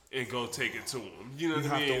self and go take it to them. You know what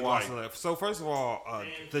I mean? You have to watch that. So first of all,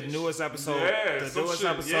 the newest episode. Yeah,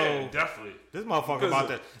 definitely. This motherfucker about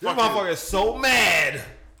that. This motherfucker is so mad.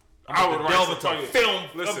 I would write some film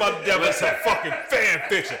about delving some fucking fan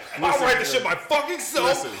fiction. I'll write the shit my fucking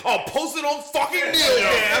self. I'll post it on fucking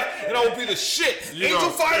NeoGaf, and I will be the shit.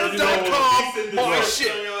 AngelFire.com. My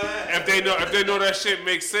shit. If they know that shit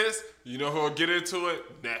makes sense, you know who'll get into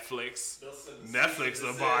it? Netflix. Netflix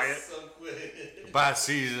will buy it. By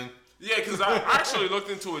season. Yeah, because I actually looked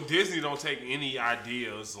into it. Disney don't take any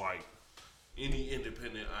ideas, like any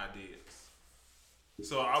independent ideas.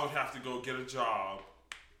 So I would have to go get a job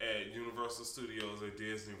at Universal Studios or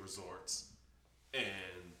Disney Resorts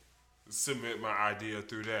and submit my idea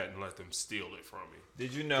through that and let them steal it from me.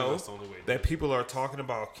 Did you know that people are talking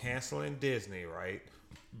about canceling Disney, right?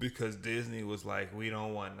 Because Disney was like, we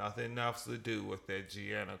don't want nothing else to do with that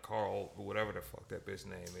Gianna Carl, whatever the fuck that bitch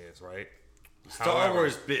name is, right? Star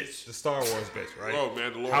Wars bitch. The Star Wars bitch, right? Oh,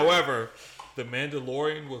 Mandalorian. However, The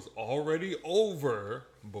Mandalorian was already over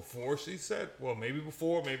before she said, well, maybe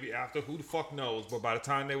before, maybe after, who the fuck knows. But by the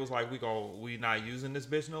time they was like, we not using this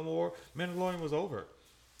bitch no more, Mandalorian was over.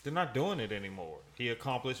 They're not doing it anymore. He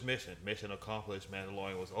accomplished mission. Mission accomplished.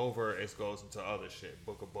 Mandalorian was over. It goes into other shit.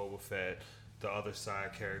 Book of Boba Fett. The other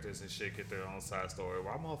side characters and shit get their own side story.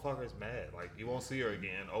 Why motherfuckers mad? Like, you won't see her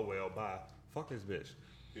again. Oh, well, bye. Fuck this bitch.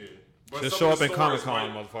 Yeah. But just show up in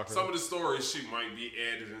Comic-Con, motherfucker. Some of the stories she might be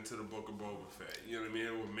added into the Book of Boba Fett. You know what I mean?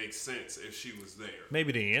 It would make sense if she was there.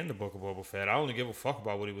 Maybe the end of Book of Boba Fett. I only give a fuck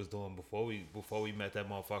about what he was doing before we met that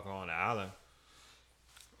motherfucker on the island.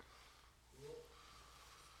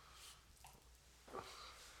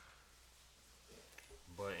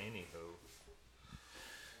 But anywho,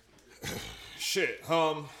 shit.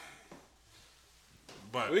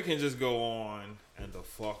 But we can just go on and the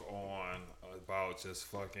fuck on about just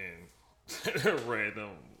fucking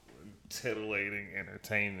random titillating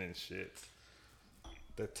entertainment shit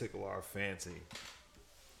that tickle our fancy.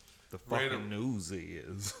 The fucking newsy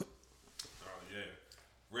is. Oh yeah,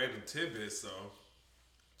 random tidbits though.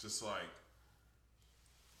 Just like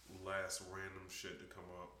last random shit to come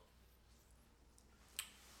up.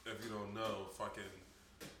 If you don't know, fucking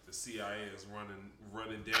the CIA is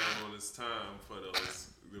running down on its time for those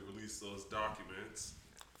to release those documents.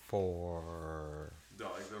 For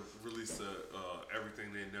like to release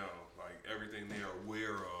everything they know, like everything they are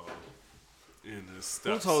aware of in the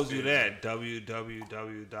steps. Who told you that?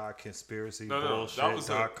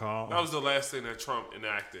 www.conspiracybullshit.com. That was the last thing that Trump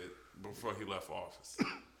enacted before he left office.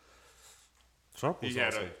 Trump was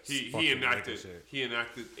he enacted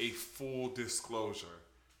a full disclosure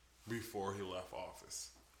before he left office.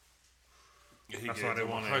 And he gave him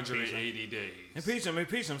 180 days.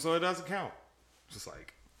 Impeach him, so it doesn't count. Just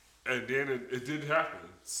like. And then it did happen.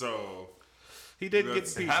 So he did get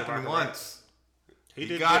impeached. It happened once. He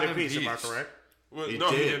did get impeached. Am I correct? Well, he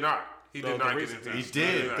did not. He did not get impeached. He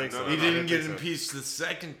did. He didn't get impeached the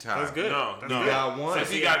second time. That's good. No, That's no. He got one.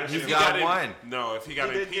 If he got one. No, if he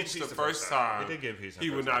got impeached the first time, He did get impeached. he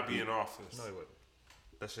would not be in office. No, he wouldn't.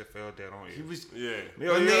 That shit fell dead on you. He was. Yeah.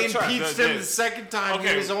 When they impeached him the second time,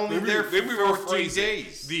 he was only there for 14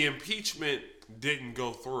 days. The impeachment didn't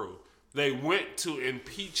go through. They went to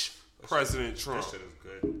impeach President Trump That shit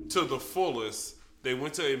is good. to the fullest. They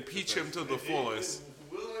went to impeach him to the fullest,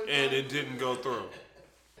 and it didn't go through.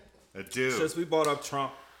 Since we brought up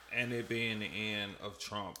Trump and it being the end of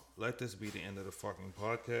Trump, let this be the end of the fucking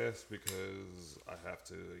podcast because I have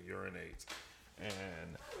to urinate.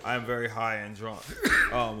 And I'm very high and drunk.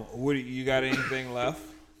 What you got anything left?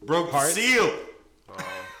 Broke the seal.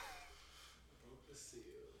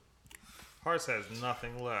 Hearts has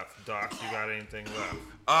nothing left. Doc, you got anything left?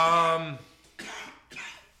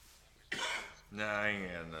 Nah, I ain't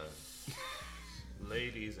got none.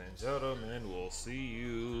 Ladies and gentlemen, we'll see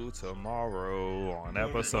you tomorrow on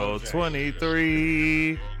episode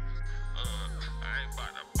 23. I ain't about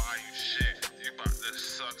to buy you shit. You about to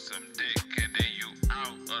suck some dick and then you out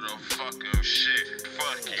of the fucking shit.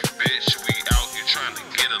 Fuck you, bitch. We out here trying to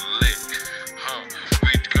get a lick.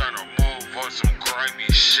 We gonna move on some grimy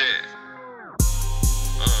shit.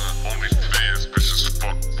 OnlyFans, bitches